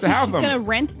 just to have them. She's going to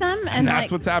rent them? And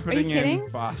that's what's happening in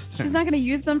Boston. She's not going to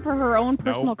use them for her own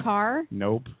personal car?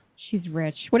 Nope. She's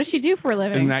rich. What does she do for a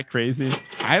living? Isn't that crazy?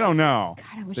 I don't know.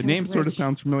 God, I wish the name sort of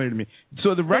sounds familiar to me.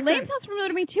 So the record. The name sounds familiar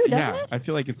to me too, doesn't it? I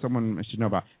feel like it's someone I should know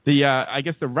about. I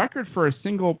guess the record for a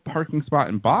single parking spot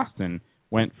in Boston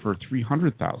went for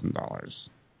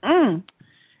 $300,000.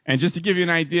 And just to give you an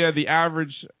idea, the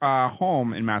average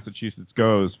home in Massachusetts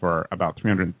goes for about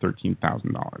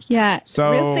 $313,000. Yeah, so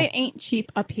real estate ain't cheap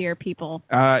up here, people.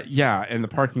 Yeah, and the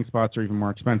parking spots are even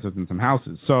more expensive than some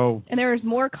houses. So and there's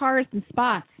more cars than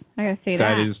spots. I gotta say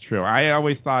that. That is true. I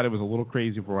always thought it was a little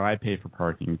crazy for what I pay for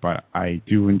parking, but I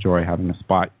do enjoy having a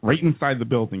spot right inside the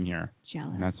building here.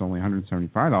 Jealous. And that's only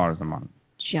 $175 a month.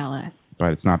 Jealous.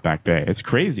 But it's not Back Bay. It's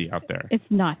crazy out there. It's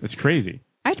not. It's crazy.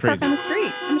 I park on the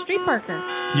street. I'm a street parker.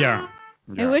 Yeah.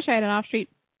 I wish I had an off-street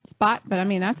spot, but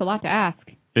that's a lot to ask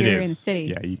here in the city.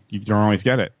 Yeah, you don't always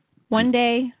get it. One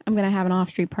day, I'm going to have an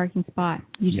off-street parking spot.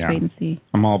 You just wait and see.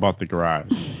 I'm all about the garage.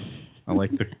 I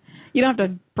like the... You don't have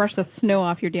to brush the snow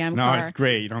off your damn car. No, it's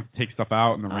great. You don't have to take stuff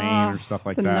out in the rain or stuff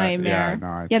like that. It's a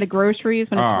nightmare. Yeah, the groceries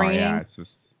when it's raining. Yeah, it's just...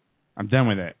 I'm done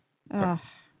with it.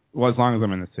 Well, as long as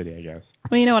I'm in the city, I guess.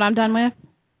 Well, you know what I'm done with?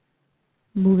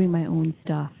 Moving my own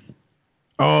stuff.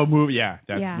 Oh, yeah.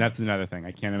 That's another thing.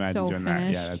 I can't imagine doing that.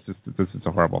 Yeah, this is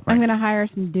a horrible thing. I'm going to hire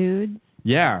some dudes.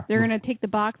 Yeah. They're going to take the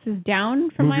boxes down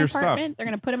from my apartment. Stuff. They're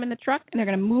going to put them in the truck, and they're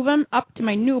going to move them up to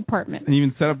my new apartment. And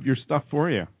even set up your stuff for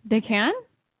you. They can?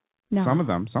 No. Some of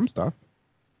them. Some stuff.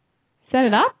 Set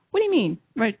it up? What do you mean?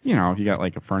 Right. If you got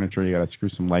like a furniture, you got to screw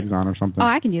some legs on or something. Oh,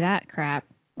 I can do that crap.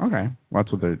 Okay. Well,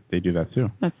 that's what they do that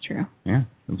too. That's true. Yeah.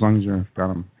 As long as you've got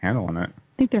them handling it.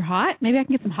 Think they're hot? Maybe I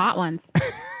can get some hot ones.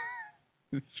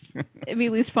 It'd be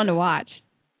at least fun to watch.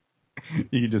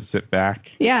 You could just sit back.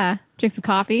 Yeah, drink some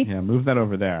coffee. Yeah, move that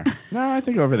over there. No, I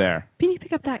think over there. Can you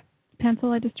pick up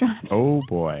pencil I just dropped. Oh,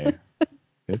 boy.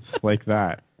 It's like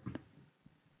that.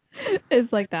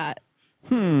 It's like that.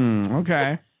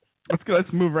 Okay. Let's go.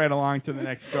 Let's move right along to the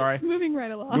next story. Moving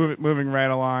right along. Moving right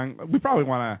along. We probably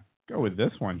want to go with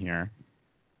this one here.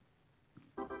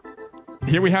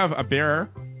 Here we have a bear.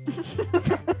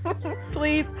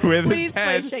 Please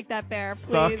shake that bear, please.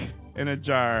 Stuck in a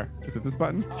jar. Is it this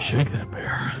button? Shake that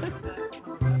bear.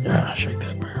 Yeah, shake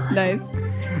that bear. Nice.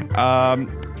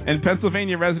 And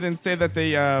Pennsylvania residents say that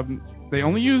they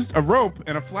only used a rope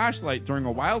and a flashlight during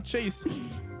a wild chase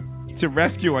to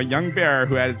rescue a young bear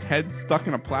who had his head stuck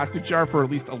in a plastic jar for at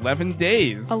least 11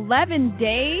 days. 11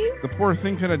 days? The poor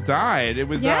thing could have died. It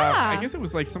was, I guess it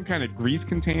was like some kind of grease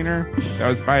container that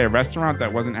was by a restaurant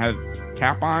that had a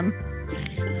cap on.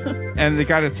 And they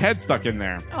got his head stuck in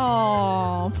there.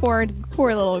 Oh, poor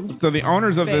little So the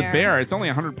owners of the bear, it's only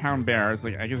a 100-pound bear. It's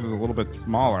like, I guess it's a little bit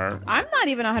smaller. I'm not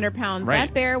even 100 pounds. Right.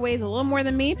 That bear weighs a little more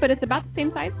than me, but it's about the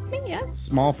same size as me, yes.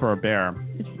 Small for a bear.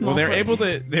 Well, they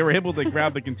were able to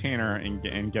grab the container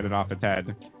and get it off its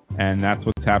head. And that's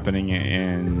what's happening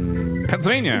in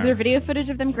Pennsylvania. Is there video footage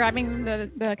of them grabbing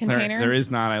the container? There is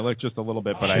not. I looked just a little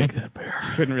bit, but I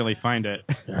couldn't really find it.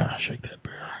 Yeah, shake that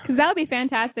bear. Because that would be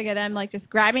fantastic of them, like just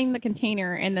grabbing the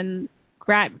container and then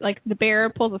the bear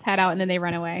pulls its head out and then they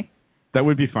run away. That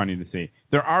would be funny to see.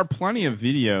 There are plenty of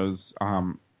videos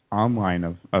online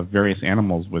of various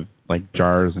animals with like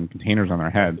jars and containers on their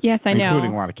heads. Yes, I know.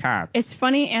 Including a lot of cats. It's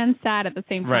funny and sad at the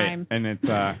same time. Right, and it's...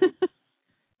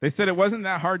 They said it wasn't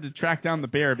that hard to track down the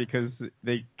bear because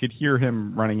they could hear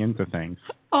him running into things.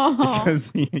 Oh. Because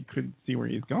he couldn't see where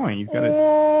he's going. He's got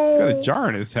a jar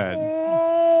in his head.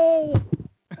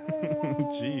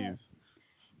 Jeez.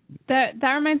 That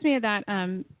reminds me of that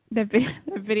the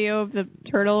video of the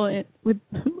turtle with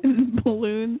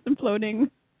balloons and floating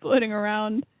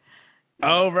around.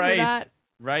 Oh, right. That?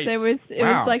 Right. It was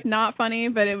like not funny,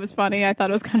 but it was funny. I thought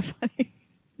it was kind of funny.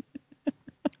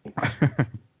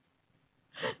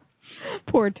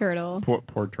 Poor turtle.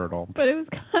 Poor turtle. But it was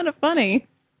kind of funny.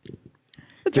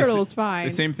 The turtle was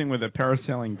fine. The same thing with a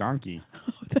parasailing donkey.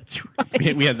 Oh, that's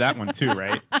right. We had that one too,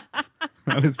 right?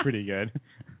 That was pretty good.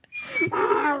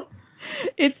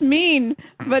 It's mean,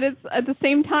 but it's at the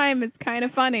same time it's kind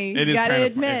of funny. You gotta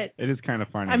admit. It is kind of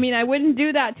funny. I mean, I wouldn't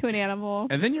do that to an animal.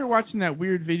 And then you're watching that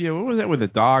weird video. What was that with the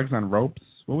dogs on ropes?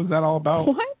 What was that all about?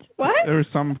 What? There was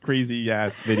some crazy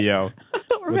ass video. I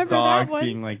don't remember with dogs that one.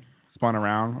 being like spun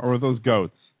around, or were those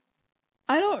goats?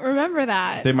 I don't remember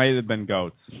that. They might have been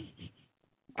goats.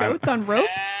 Goats on ropes?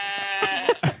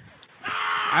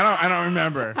 I don't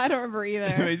remember. I don't remember either.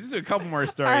 Anyway, just a couple more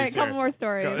stories. All right, a couple more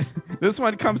stories. This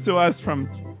one comes to us from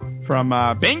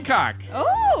Bangkok.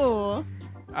 Oh.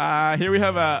 Here we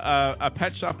have a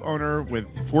pet shop owner with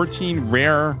 14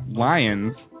 rare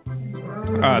lions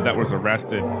that was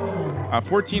arrested.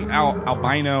 14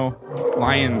 albino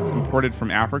lions imported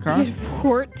from Africa.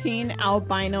 14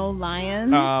 albino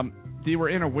lions? They were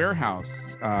in a warehouse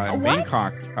in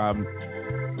Bangkok,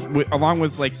 along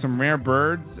with like some rare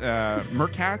birds,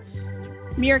 meerkats.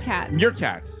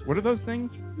 Meerkats. What are those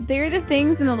things? They're the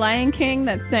things in The Lion King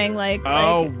that sang like...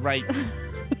 Oh, right.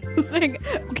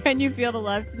 like, can you feel the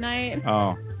love tonight?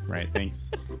 Oh, right. Thanks.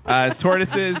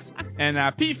 Tortoises and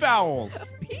peafowls.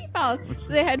 Peafowls.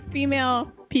 So they had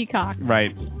female peacocks.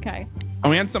 Right. Okay.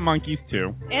 And we had some monkeys,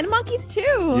 too. And monkeys,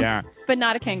 too. Yeah. But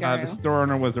not a kangaroo. The store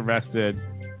owner was arrested,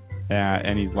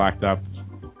 and he's locked up.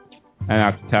 And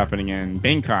that's what's happening in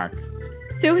Bangkok.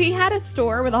 So he had a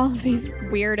store with all of these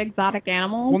weird exotic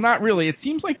animals? Well, not really. It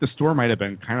seems like the store might have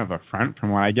been kind of a front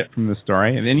from what I get from the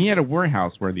story. And then he had a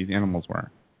warehouse where these animals were.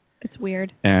 It's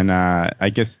weird. And I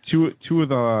guess two of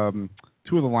the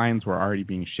lions were already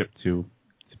being shipped to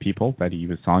people that he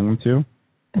was selling them to,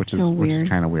 which is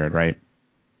kind of weird, right?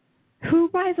 Who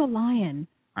buys a lion?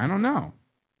 I don't know.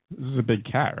 This is a big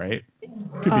cat, right? Could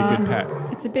be a good pet.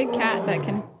 It's a big cat that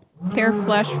can tear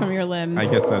flesh from your limbs. I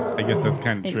guess that's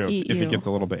kind of true. If it gets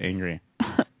a little bit angry.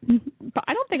 But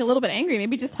I don't think a little bit angry.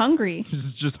 Maybe just hungry.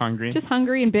 Just hungry. Just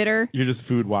hungry and bitter. You're just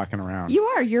food walking around. You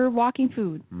are. You're walking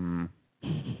food. Mm.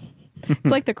 It's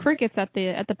like the crickets at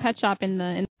the pet shop in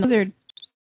the lizard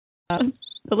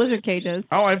the lizard cages.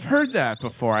 Oh, I've heard that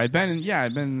before. I've been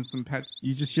in some pets.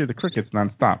 You just hear the crickets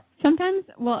nonstop. Sometimes,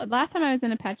 last time I was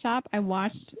in a pet shop, I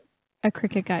watched a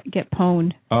cricket get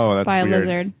pwned by a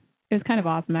lizard. It was kind of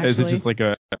awesome, actually. Is it just like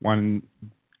a one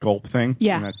gulp thing?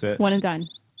 Yeah, and that's it. One and done.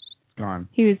 It's gone.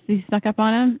 He snuck up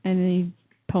on him and he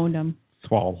pwned him.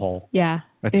 Swallowed whole. Yeah.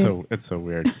 It's so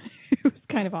weird. It was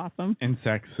kind of awesome.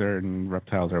 Insects and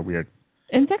reptiles are weird.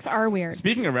 Insects are weird.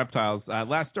 Speaking of reptiles,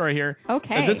 last story here.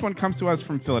 Okay. This one comes to us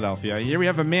from Philadelphia. Here we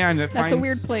have a man that finds... That's a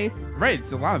weird place. Right,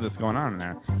 there's a lot of this going on in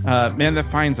there. Man that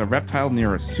finds a reptile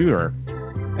near a sewer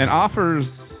and offers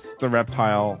the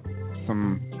reptile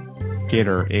some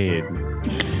gator aid.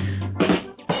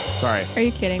 Sorry. Are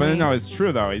you kidding me? But no, it's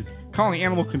true, though. He's calling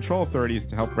animal control authorities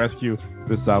to help rescue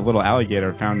this little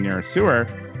alligator found near a sewer.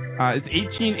 It's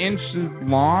 18 inches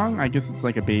long. I guess it's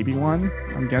like a baby one,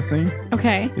 I'm guessing.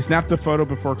 Okay. He snapped a photo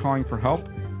before calling for help.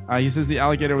 He says the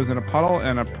alligator was in a puddle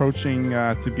and approaching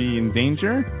to be in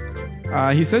danger.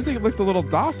 He says it looked a little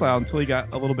docile until he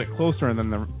got a little bit closer, and then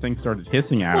the thing started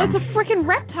hissing at him. Well, it's a freaking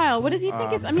reptile. What does he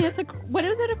think it's... I mean, it's a... What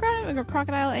is it? A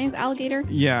crocodile? Alligator?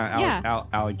 Yeah,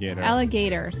 alligator.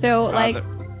 Alligator. So,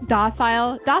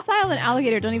 docile and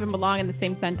alligator don't even belong in the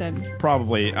same sentence.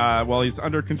 Probably. Well, he's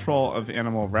under control of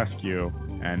animal rescue,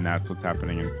 and that's what's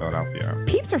happening in Philadelphia.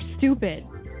 Peeps are stupid.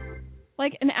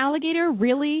 Like, an alligator,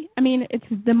 really? I mean, it's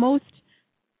the most...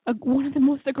 one of the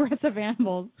most aggressive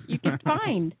animals you can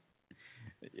find.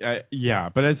 Yeah,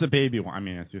 but as a baby one, I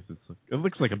mean, it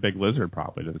looks like a big lizard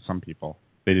probably to some people.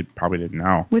 They probably didn't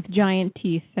know. With giant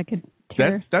teeth that could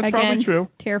tear... That's probably true.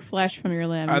 Tear flesh from your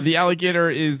limbs. The alligator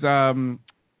is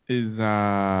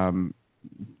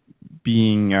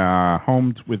being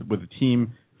homed with a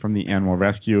team from the animal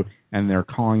rescue, and they're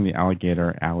calling the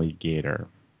alligator Alligator.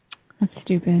 That's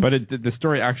stupid. But the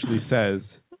story actually says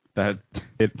that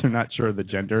they're not sure of the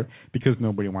gender because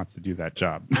nobody wants to do that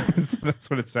job. That's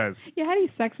what it says. Yeah, how do you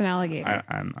sex an alligator?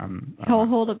 I'm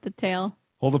hold up the tail.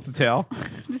 Hold up the tail?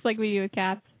 Just like we do with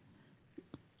cats.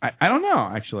 I don't know,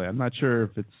 actually. I'm not sure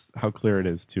if it's how clear it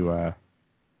is to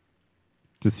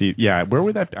see. Yeah, where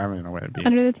would that be? I don't even know where it'd be.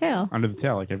 Under the tail. Under the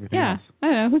tail, like everything else. Yeah, I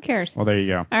don't know. Who cares? Well, there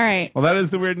you go. All right. Well, that is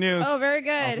the weird news. Oh, very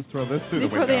good. I'll just throw this through the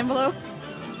window. Throw the envelope?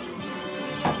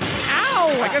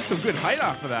 Ow! I got some good height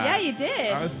off of that. Yeah, you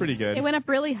did. That was pretty good. It went up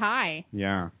really high.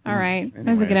 Yeah. All right. Anyway.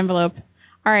 That was a good envelope.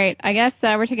 All right. I guess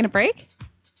we're taking a break.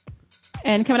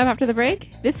 And coming up after the break,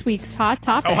 this week's Hot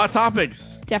Topics. Oh, Hot Topics.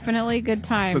 Definitely good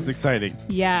time. That's exciting.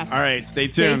 Yeah. All right. Stay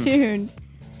tuned. Stay tuned.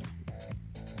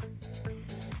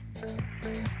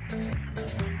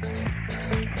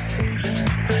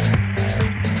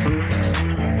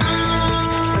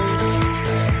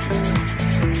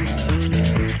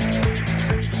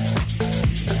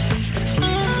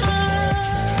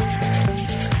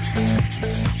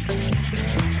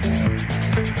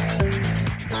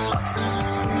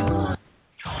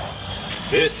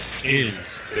 This is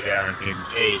the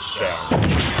TD&KS Show.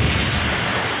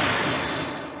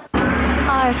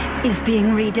 Art is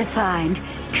being redefined.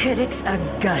 Critics are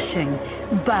gushing.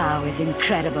 Bao is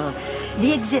incredible.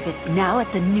 The exhibit now at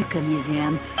the Nuka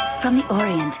Museum. From the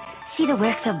Orient, see the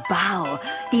works of Bao,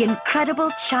 the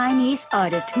incredible Chinese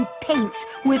artist who paints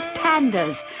with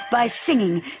pandas. By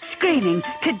singing, screaming,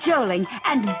 cajoling,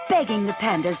 and begging the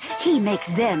pandas, he makes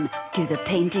them do the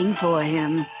painting for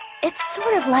him. It's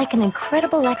sort of like an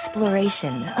incredible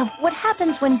exploration of what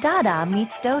happens when Dada meets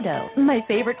Dodo. My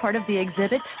favorite part of the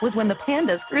exhibit was when the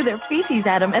pandas threw their feces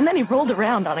at him and then he rolled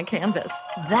around on a canvas.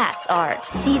 That's art.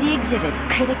 See the exhibit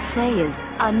critics say is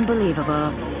unbelievable.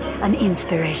 An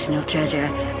inspirational treasure.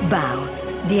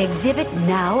 Bao. The exhibit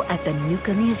now at the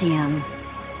Nuka Museum.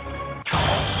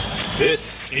 This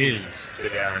is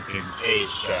the TD&KS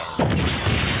Show.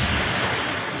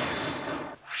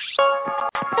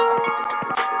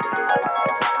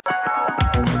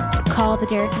 Call the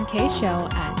Dereck and Kay Show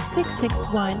at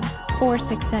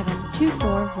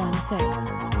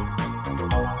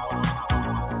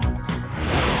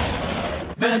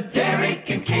 661-467-2416. The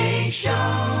Dereck and Kay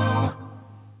Show.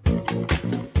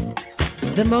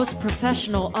 The most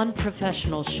professional,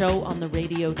 unprofessional show on the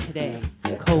radio today,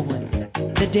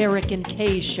 The Dereck and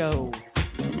Kay Show.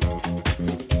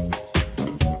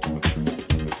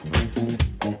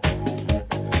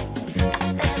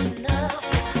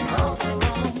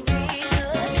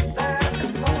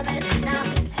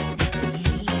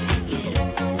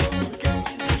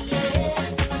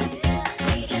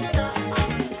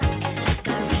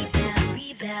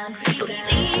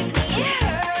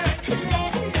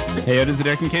 Hey, it is the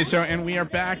Dereck and Kay Show, and we are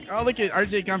back. Oh, look at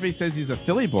RJ Gumpy says he's a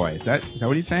Philly boy. Is that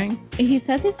what he's saying? He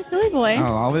says he's a Philly boy.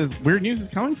 Oh, all this weird news is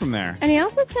coming from there. And he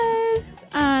also says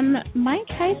Mike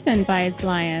Tyson buys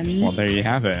lions. Well, there you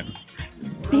have it.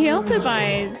 He also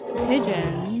buys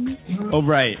pigeons. Oh,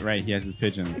 right. He has his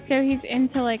pigeons. So he's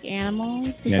into, like,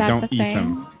 animals? Is that don't the eat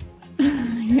thing?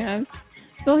 them. Yes.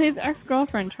 Well, his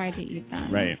ex-girlfriend tried to eat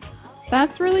them. Right.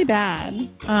 That's really bad.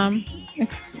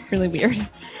 really weird.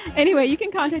 Anyway, you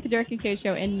can contact the Dereck and Kay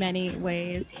Show in many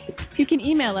ways. You can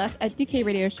email us at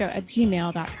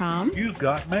dkradioshow@gmail.com. You've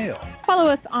got mail. Follow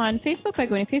us on Facebook by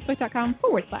going to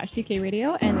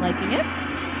facebook.com/DKRadio and liking it.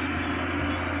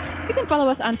 You can follow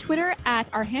us on Twitter at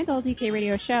our handle, DK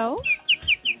Radio Show.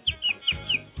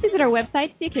 Visit our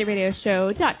website,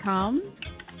 dkradioshow.com.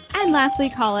 And lastly,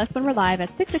 call us when we're live at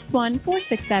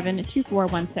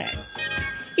 661-467-2416.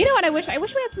 You know what I wish? I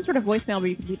wish we had some sort of voicemail where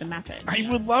you could leave a message. I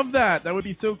would love that. That would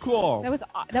be so cool.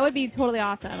 That would be totally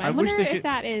awesome. I wonder if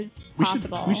that is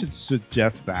possible. We should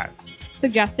suggest that.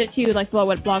 Suggest it to like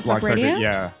Blog Talk Radio?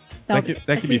 Yeah. That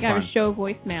could be fun. I would show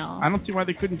voicemail. I don't see why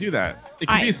they couldn't do that. It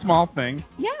could be a small thing.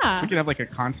 Yeah. We could have like a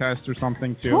contest or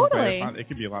something too. Totally. It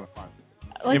could be a lot of fun.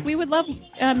 We would love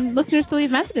listeners to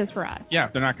leave messages for us. Yeah,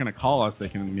 if they're not going to call us, they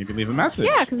can maybe leave a message.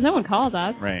 Yeah, because no one calls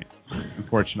us. Right.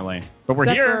 Unfortunately. But we're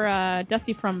Except here.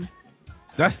 For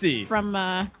Dusty from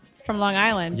Long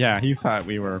Island. Yeah, he thought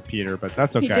we were Peter, but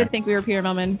that's okay. He did think we were Peter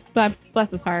Millman.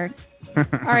 Bless his heart.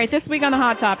 All right, this week on the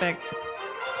Hot Topics.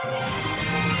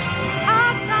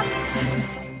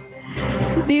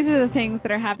 These are the things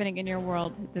that are happening in your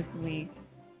world this week.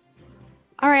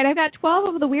 All right, I've got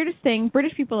 12 of the weirdest things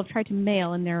British people have tried to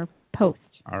mail in their post.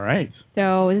 All right.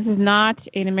 So this is not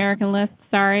an American list,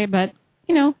 sorry, but,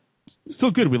 you know. Still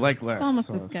good. We like lists. Almost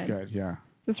so as good. Yeah.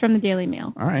 This is from the Daily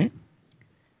Mail. All right.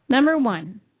 Number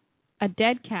 1, a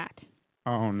dead cat.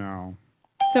 Oh, no.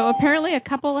 So apparently a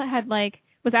couple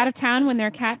was out of town when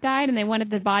their cat died, and they wanted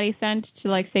the body sent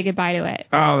to, say goodbye to it.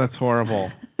 Oh, that's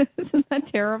horrible. Isn't that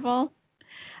terrible?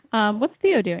 What's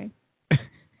Theo doing?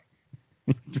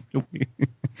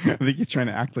 I think he's trying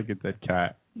to act like a dead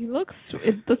cat. It looks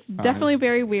definitely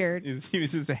very weird. He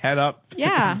was his head up to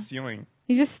the ceiling.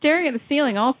 He's just staring at the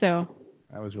ceiling also.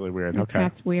 That was really weird. Okay.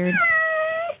 That's weird.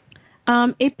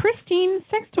 A pristine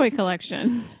sex toy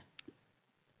collection.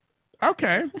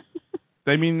 Okay.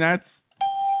 I mean, that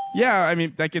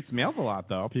gets mailed a lot,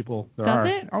 though. Does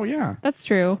it? Oh, yeah. That's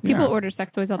true. People order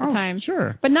sex toys all the time.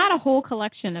 Sure. But not a whole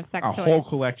collection of sex toys. A whole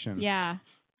collection. Yeah.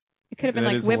 It could have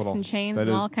been whips and chains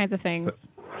and all kinds of things.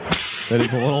 That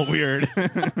is a little weird.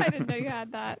 I didn't know you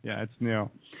had that. Yeah, it's new.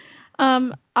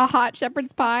 A hot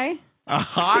shepherd's pie. A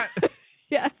hot?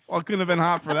 Yes. Well, it couldn't have been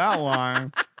hot for that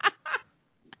long.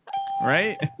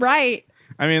 Right? Right.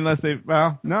 I mean,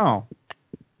 no.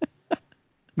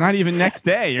 Not even next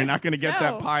day. You're not going to get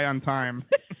that pie on time.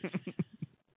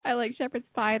 I like shepherd's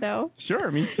pie, though.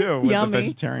 Sure, me too. With Yummy. the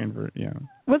vegetarian version, yeah.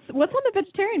 What's on the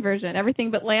vegetarian version?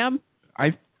 Everything but lamb?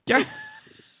 I guess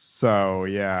so,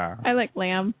 yeah. I like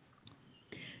lamb.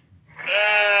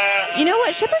 You know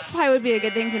what? Shepherd's pie would be a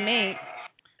good thing to make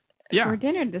for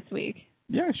dinner this week.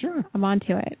 Yeah, sure. I'm on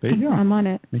to it. There you go. I'm on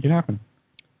it. Make it happen.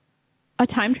 A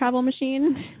time travel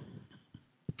machine.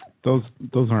 Those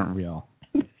aren't real.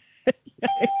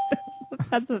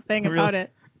 That's the thing about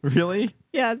it. Really?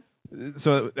 Yes.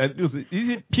 So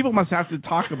people must have to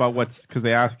talk about because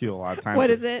they ask you a lot of times. What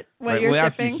is it? What you're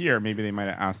shipping? shipping? Ask you here. Maybe they might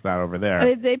have asked that over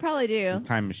there. They probably do.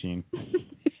 Time machine.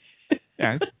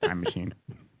 Yeah, it's a time machine.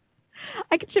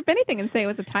 I could ship anything and say it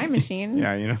was a time machine.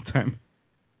 Yeah, time.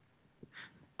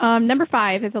 Number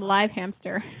 5 is a live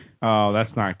hamster. Oh,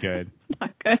 that's not good.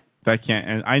 Not good. That can't.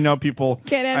 And I know people.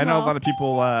 I know a lot of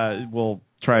people will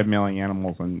try mailing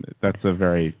animals, and that's a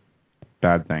very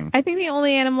bad thing. I think the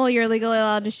only animal you're legally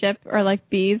allowed to ship are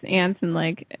bees, ants, and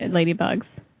ladybugs.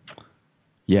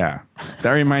 Yeah, that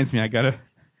reminds me. I gotta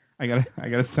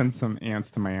send some ants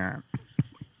to my aunt.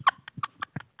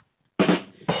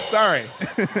 Sorry.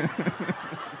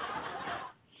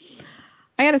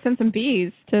 I gotta send some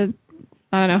bees to,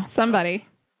 I don't know, somebody.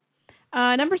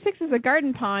 Number 6 is a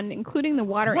garden pond, including the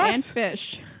water and fish.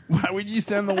 Why would you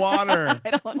send the water? I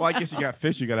don't know. Well, I guess you got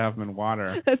fish. You got to have them in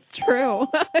water. That's true.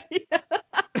 You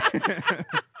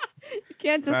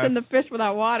can't just send the fish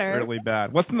without water. Really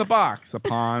bad. What's in the box? A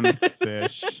pond,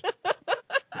 fish.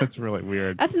 That's really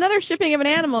weird. That's another shipping of an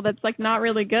animal that's not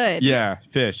really good. Yeah,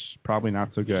 fish. Probably not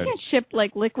so good. You can't ship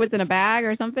liquids in a bag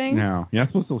or something. No, you're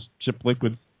not supposed to ship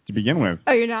liquids to begin with.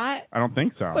 Oh, you're not? I don't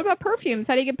think so. What about perfumes?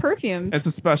 How do you get perfumes? It's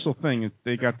a special thing.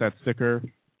 They got that sticker.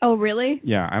 Oh, really?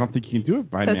 Yeah, I don't think you can do it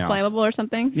by mail. It's flammable or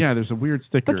something? Yeah, there's a weird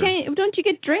sticker. But don't you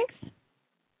get drinks?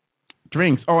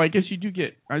 Drinks? Oh, I guess you do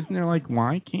get... Isn't there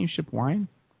wine? Can't you ship wine?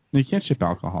 No, you can't ship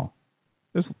alcohol.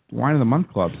 There's Wine of the Month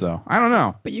clubs, though. I don't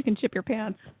know. But you can ship your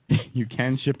pants. You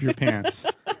can ship your pants.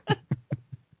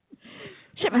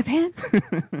 Ship my pants?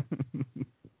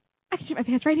 I can ship my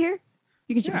pants right here?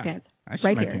 You can ship your pants I ship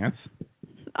right my here. Pants.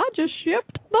 I just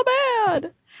shipped the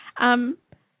bed.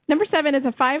 Number 7 is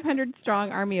a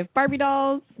 500-strong army of Barbie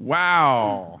dolls.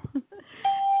 Wow.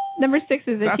 Number 6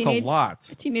 is That's a lot.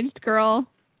 A teenage girl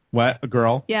What? A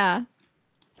girl? Yeah.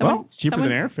 Well, cheaper than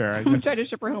airfare. I Someone tried to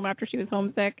ship her home after she was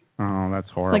homesick. Oh, that's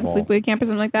horrible. Like a sleepaway camp or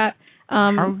something like that.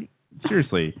 How?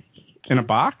 Seriously? In a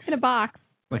box? In a box.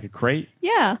 Like a crate?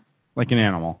 Yeah. Like an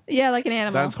animal? Yeah, like an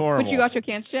animal. That's horrible. Which you also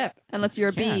can't ship unless you're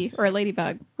a bee or a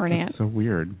ladybug or an ant. That's so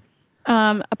weird.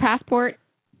 A passport.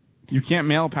 You can't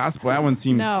mail a passport. That one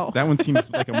seems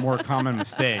like a more common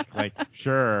mistake. Like,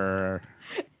 sure.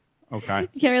 Okay.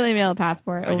 You can't really mail a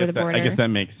passport over the border. I guess that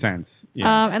makes sense.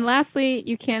 Yeah. And lastly,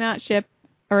 you cannot ship,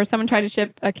 or someone tried to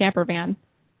ship a camper van.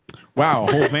 Wow,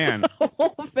 a whole van. A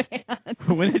whole van.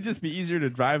 Wouldn't it just be easier to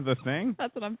drive the thing?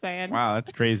 That's what I'm saying. Wow, that's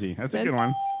crazy. That's a good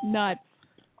one. Nuts.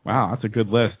 Wow, that's a good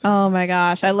list. Oh, my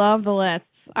gosh. I love the lists.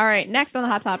 All right, next on the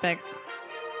Hot Topics.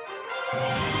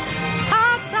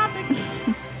 Hot Topics.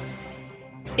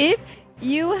 If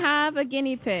you have a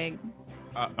guinea pig.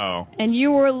 Uh-oh. And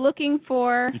you were looking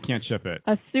for... You can't ship it.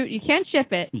 A suit. You can't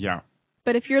ship it. Yeah.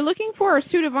 But if you're looking for a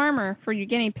suit of armor for your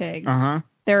guinea pig,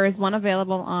 there is one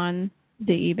available on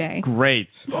the eBay. Great.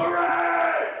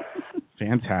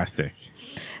 Fantastic.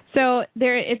 So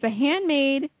it's a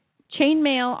handmade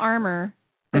chainmail armor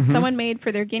that someone made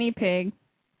for their guinea pig,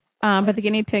 but the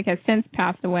guinea pig has since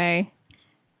passed away.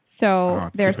 So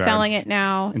they're selling it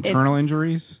now. Internal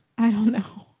injuries? I don't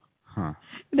know. Huh.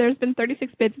 There's been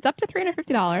 36 bids. It's up to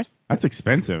 $350. That's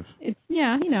expensive. It's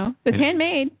it's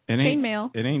handmade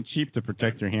chainmail. It ain't cheap to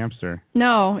protect your hamster.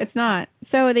 No, it's not.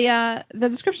 So the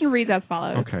description reads as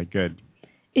follows. Okay, good.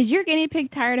 Is your guinea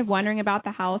pig tired of wandering about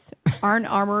the house,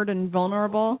 unarmored and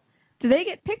vulnerable? Do they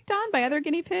get picked on by other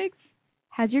guinea pigs?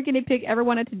 Has your guinea pig ever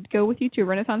wanted to go with you to a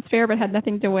Renaissance fair but had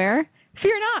nothing to wear?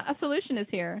 Fear not, a solution is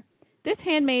here. This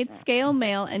handmade scale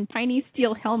mail and tiny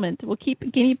steel helmet will keep a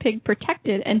guinea pig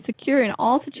protected and secure in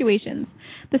all situations.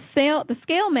 The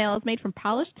scale mail is made from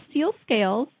polished steel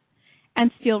scales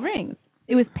and steel rings.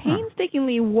 It was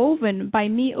painstakingly woven by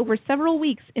me over several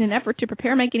weeks in an effort to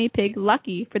prepare my guinea pig,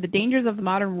 Lucky, for the dangers of the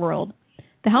modern world.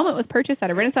 The helmet was purchased at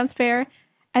a Renaissance fair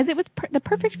as it was the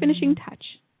perfect finishing touch.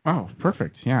 Oh,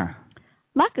 perfect, yeah.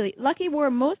 Lucky wore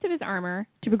most of his armor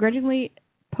to begrudgingly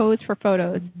pose for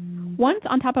photos, once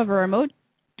on top of a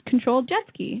remote-controlled jet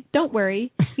ski. Don't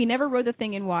worry, he never rode the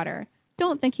thing in water.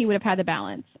 Don't think he would have had the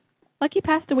balance. Lucky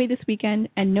passed away this weekend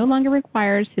and no longer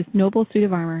requires his noble suit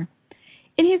of armor.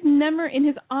 In his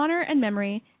honor and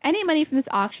memory, any money from this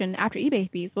auction after eBay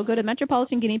fees will go to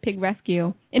Metropolitan Guinea Pig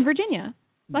Rescue in Virginia.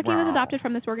 Lucky was adopted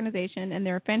from this organization, and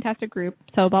they're a fantastic group,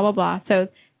 so blah, blah, blah. So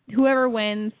whoever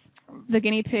wins the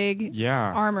guinea pig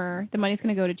armor, the money's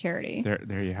going to go to charity.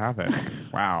 There you have it.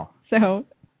 Wow. So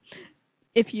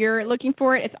if you're looking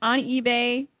for it, it's on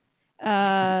eBay.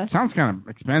 Sounds kind of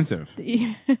expensive.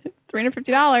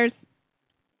 $350.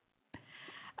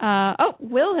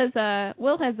 Will has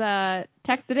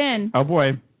texted in. Oh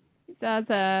boy. He says,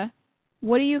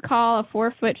 what do you call a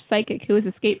 4-foot psychic who has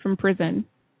escaped from prison?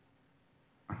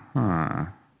 Huh.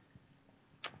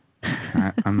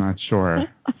 I'm not sure.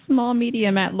 A small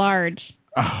medium at large.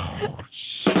 Oh,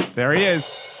 there he is.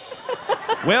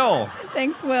 Will.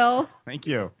 Thanks, Will. Thank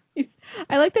you.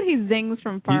 I like that he zings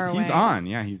from far away. He's on.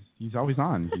 Yeah, he's always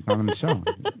on. He's on the show.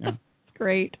 Yeah. It's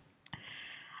great.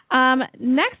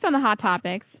 Next on the Hot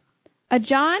Topics, a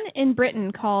John in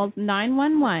Britain calls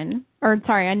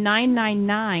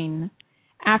 999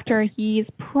 after his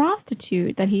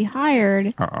prostitute that he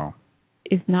hired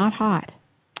is not hot.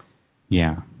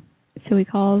 Yeah. So he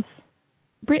calls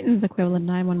Britain's equivalent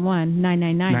 911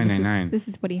 999. 999. This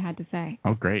is what he had to say.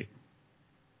 Oh, great.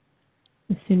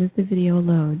 As soon as the video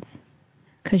loads.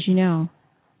 Because,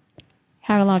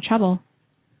 having a lot of trouble.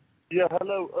 Yeah,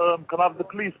 hello. Can I have the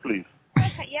police, please?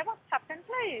 Okay, yeah, what's happened,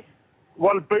 please?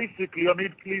 Well, basically, I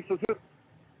need police assistance.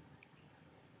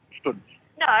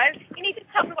 No, you need to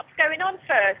tell me what's going on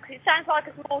first, because it sounds like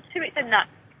there's more to it than that.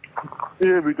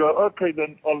 Here we go. Okay,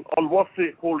 then. I'll what's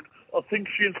it called? I think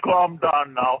she's calmed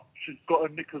down now. She's got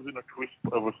her knickers in a twist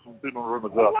over something or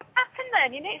another. Well, what happened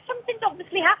then? Something's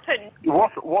obviously happened.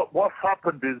 What's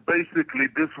happened is basically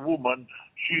this woman,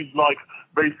 she's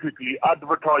basically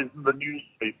advertising the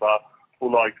newspaper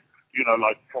for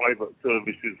private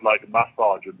services like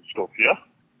massage and stuff, yeah?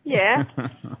 Yeah.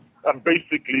 And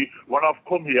basically, when I've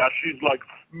come here, she's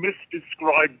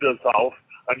misdescribed herself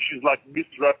and she's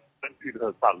misrepresented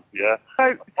herself, yeah?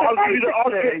 So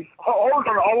hold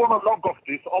on, I want to log off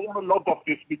this.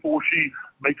 Before she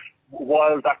makes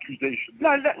wild accusations.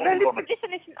 No,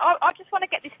 listen. I just want to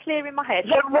get this clear in my head.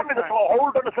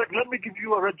 Hold on a sec. Let me give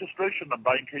you a registration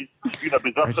number in case,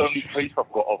 because that's the only trace I've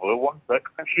got of her. 1 sec.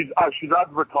 She's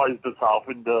advertised herself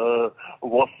in the,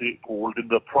 in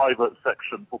the private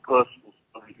section for personal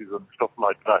services and stuff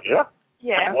like that, yeah?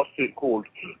 Yeah. What's it called?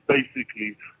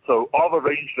 Basically, so I've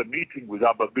arranged a meeting with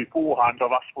her, but beforehand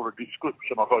I've asked for a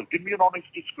description. I go, give me an honest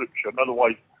description,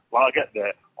 otherwise when I get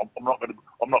there, I'm not going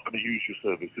to use your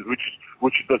services,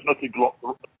 which there's nothing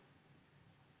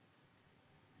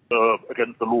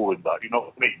against the law in that. You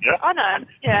know what I mean? Yeah. I know.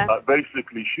 Yeah.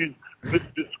 Basically, she's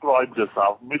misdescribed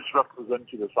herself,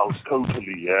 misrepresented herself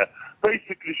totally. Yeah.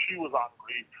 Basically, she was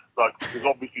angry, like because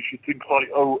obviously she thinks I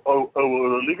owe her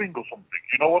a living or something.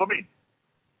 You know what I mean?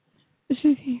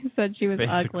 She said she was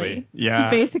ugly. Yeah.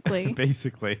 Basically.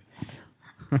 Basically.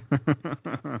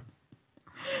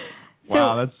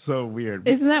 Wow, that's so weird.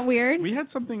 Isn't that weird? We had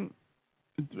something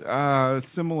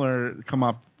similar come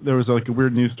up. There was like a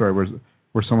weird news story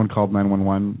where someone called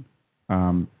 911.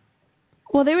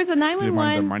 Well, there was a They wanted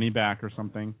 911. their money back or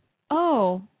something.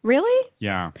 Oh, really?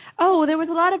 Yeah. Oh, there was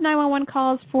a lot of 911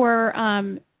 calls for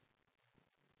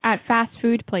at fast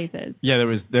food places. Yeah,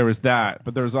 there was that,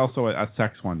 but there was also a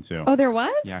sex one too. Oh, there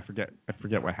was? Yeah, I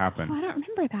forget what happened. Oh, I don't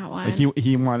remember that one. Like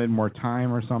he wanted more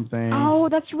time or something. Oh,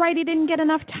 that's right. He didn't get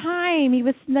enough time. He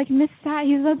was like he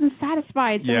wasn't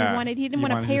satisfied, so he didn't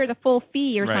want to pay her the full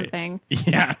fee or something.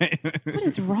 Yeah. What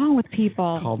is wrong with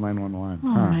people? Called 911. Oh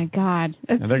my God.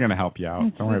 And they're gonna help you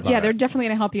out. Don't worry about it. Yeah, they're definitely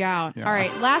gonna help you out. Yeah. All right.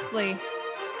 Lastly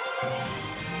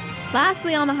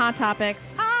on the hot topics.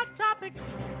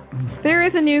 There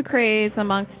is a new craze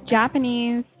amongst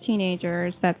Japanese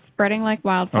teenagers that's spreading like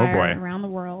wildfire around the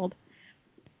world.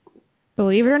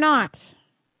 Believe it or not,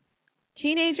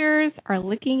 teenagers are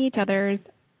licking each other's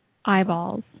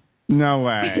eyeballs. No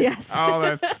way. Yes.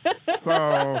 Oh,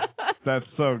 that's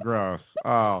so gross.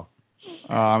 Oh,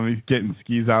 he's getting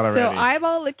skis out already. So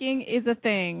eyeball licking is a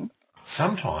thing.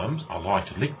 Sometimes I like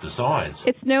to lick the sides.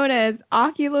 It's known as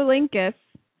oculolingus.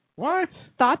 What?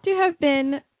 Thought to have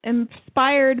been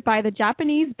inspired by the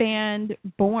Japanese band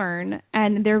Born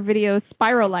and their video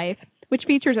Spiral Life, which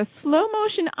features a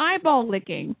slow-motion eyeball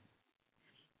licking.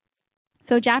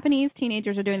 So Japanese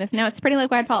teenagers are doing this now. It's spreading like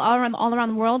wildfire all around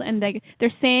the world, and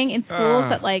they're saying in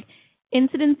schools that like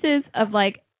incidences of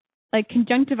like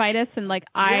conjunctivitis and like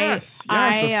of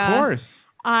course.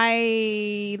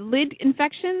 eyelid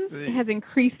infections has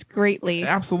increased greatly.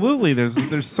 Absolutely.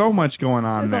 There's so much going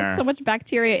on there. So much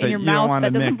bacteria in your mouth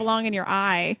that doesn't belong in your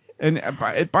eye. And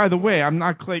by the way, I'm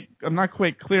not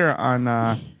quite clear on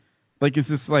like is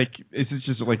this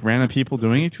just like random people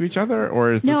doing it to each other,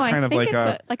 or is this kind of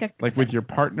like with your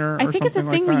partner or something like that? I think it's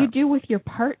a thing that you do with your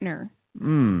partner.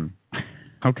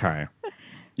 Okay.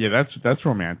 Yeah, that's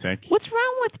romantic. What's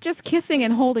wrong with just kissing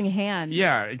and holding hands?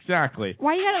 Yeah, exactly.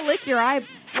 Why you gotta lick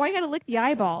Why you gotta lick the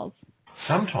eyeballs?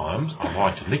 Sometimes I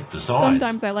like to lick the sides.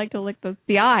 Sometimes I like to lick the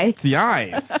eyes. The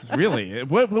eyes, really.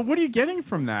 What are you getting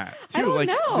from that? Too? I don't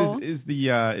know. Is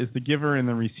the giver and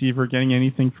the receiver getting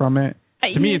anything from it?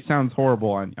 To me, it sounds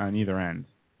horrible on either end.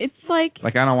 It's like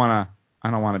I don't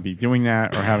want to be doing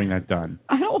that or having that done.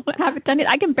 I don't want to have it done.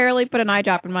 I can barely put an eye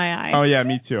drop in my eye. Oh yeah,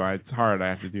 me too. It's hard. I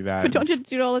have to do that. But don't you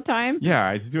do it all the time? Yeah,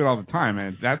 I do it all the time,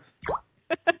 and that's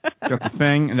the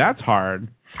thing, and that's hard.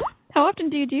 How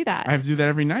often do you do that? I have to do that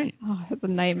every night. Oh, it's a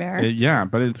nightmare. Yeah,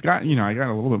 but it's got I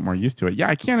got a little bit more used to it. Yeah,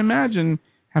 I can't imagine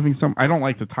having I don't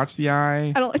like to touch the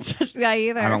eye. I don't like to touch the eye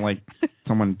either. I don't like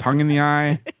someone tongue in the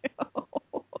eye.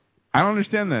 I don't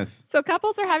understand this. So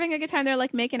couples are having a good time. They're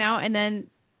like making out, and then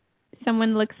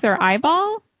someone licks their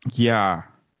eyeball? Yeah.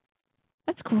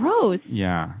 That's gross.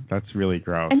 Yeah, that's really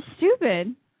gross. And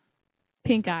stupid.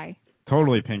 Pink eye.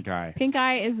 Totally pink eye. Pink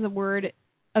eye is the word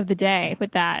of the day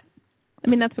with that. I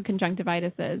mean, that's what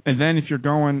conjunctivitis is. And then if you're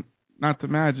going, not to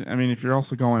imagine, I mean, if you're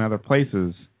also going other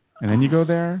places, and then you go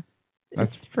there,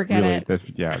 that's forget really,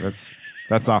 it.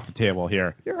 That's off the table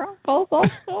here. Your eyeballs all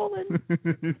swollen.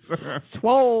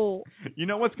 Swole. You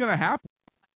know what's going to happen?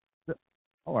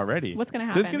 Oh, already. What's going to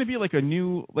happen? There's going to be like a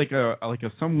new,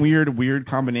 some weird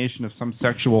combination of some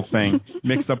sexual thing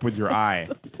mixed up with your eye.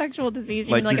 Sexual disease.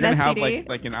 Like you're going to have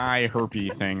like an eye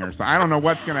herpes thing or something. I don't know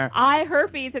what's going to. Eye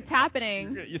herpes. It's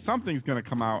happening. Something's going to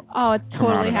come out. Oh, it's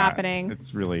totally happening.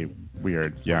 It's really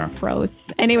weird. Yeah. Gross.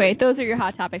 Anyway, those are your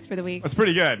hot topics for the week. That's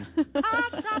pretty good.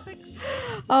 Hot topics.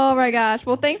 Oh my gosh.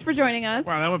 Well, thanks for joining us.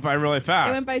 Wow, that went by really fast.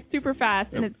 It went by super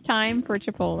fast, and it's time for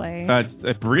Chipotle.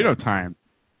 It's burrito time.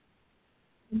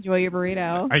 Enjoy your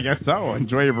burrito. I guess so.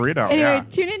 Enjoy your burrito. Anyway,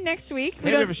 tune in next week.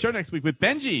 We have a show next week with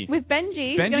Benji.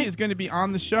 Benji is going to be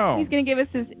on the show. He's going to give us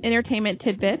his entertainment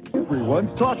tidbits.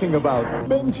 Everyone's talking about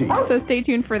Benji. So stay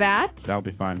tuned for that. That'll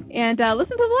be fun. And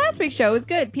listen to the last week's show. It was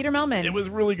good. Peter Melman. It was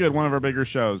really good. One of our bigger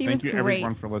shows. Thank you,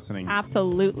 everyone, for listening.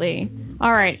 Absolutely.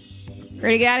 All right.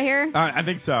 Ready to get out of here? I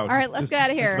think so. All right, let's get out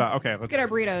of here. Okay. Let's get our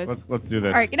burritos. Let's do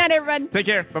this. All right. Good night, everyone. Take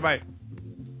care. Bye-bye.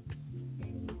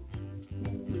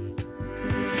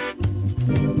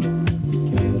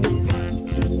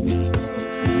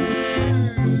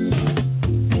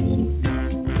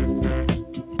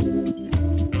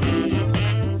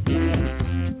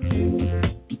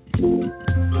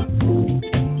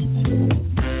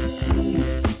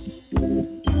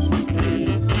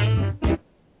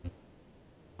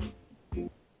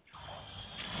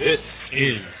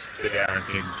 is the Dereck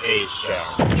and K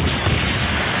Show.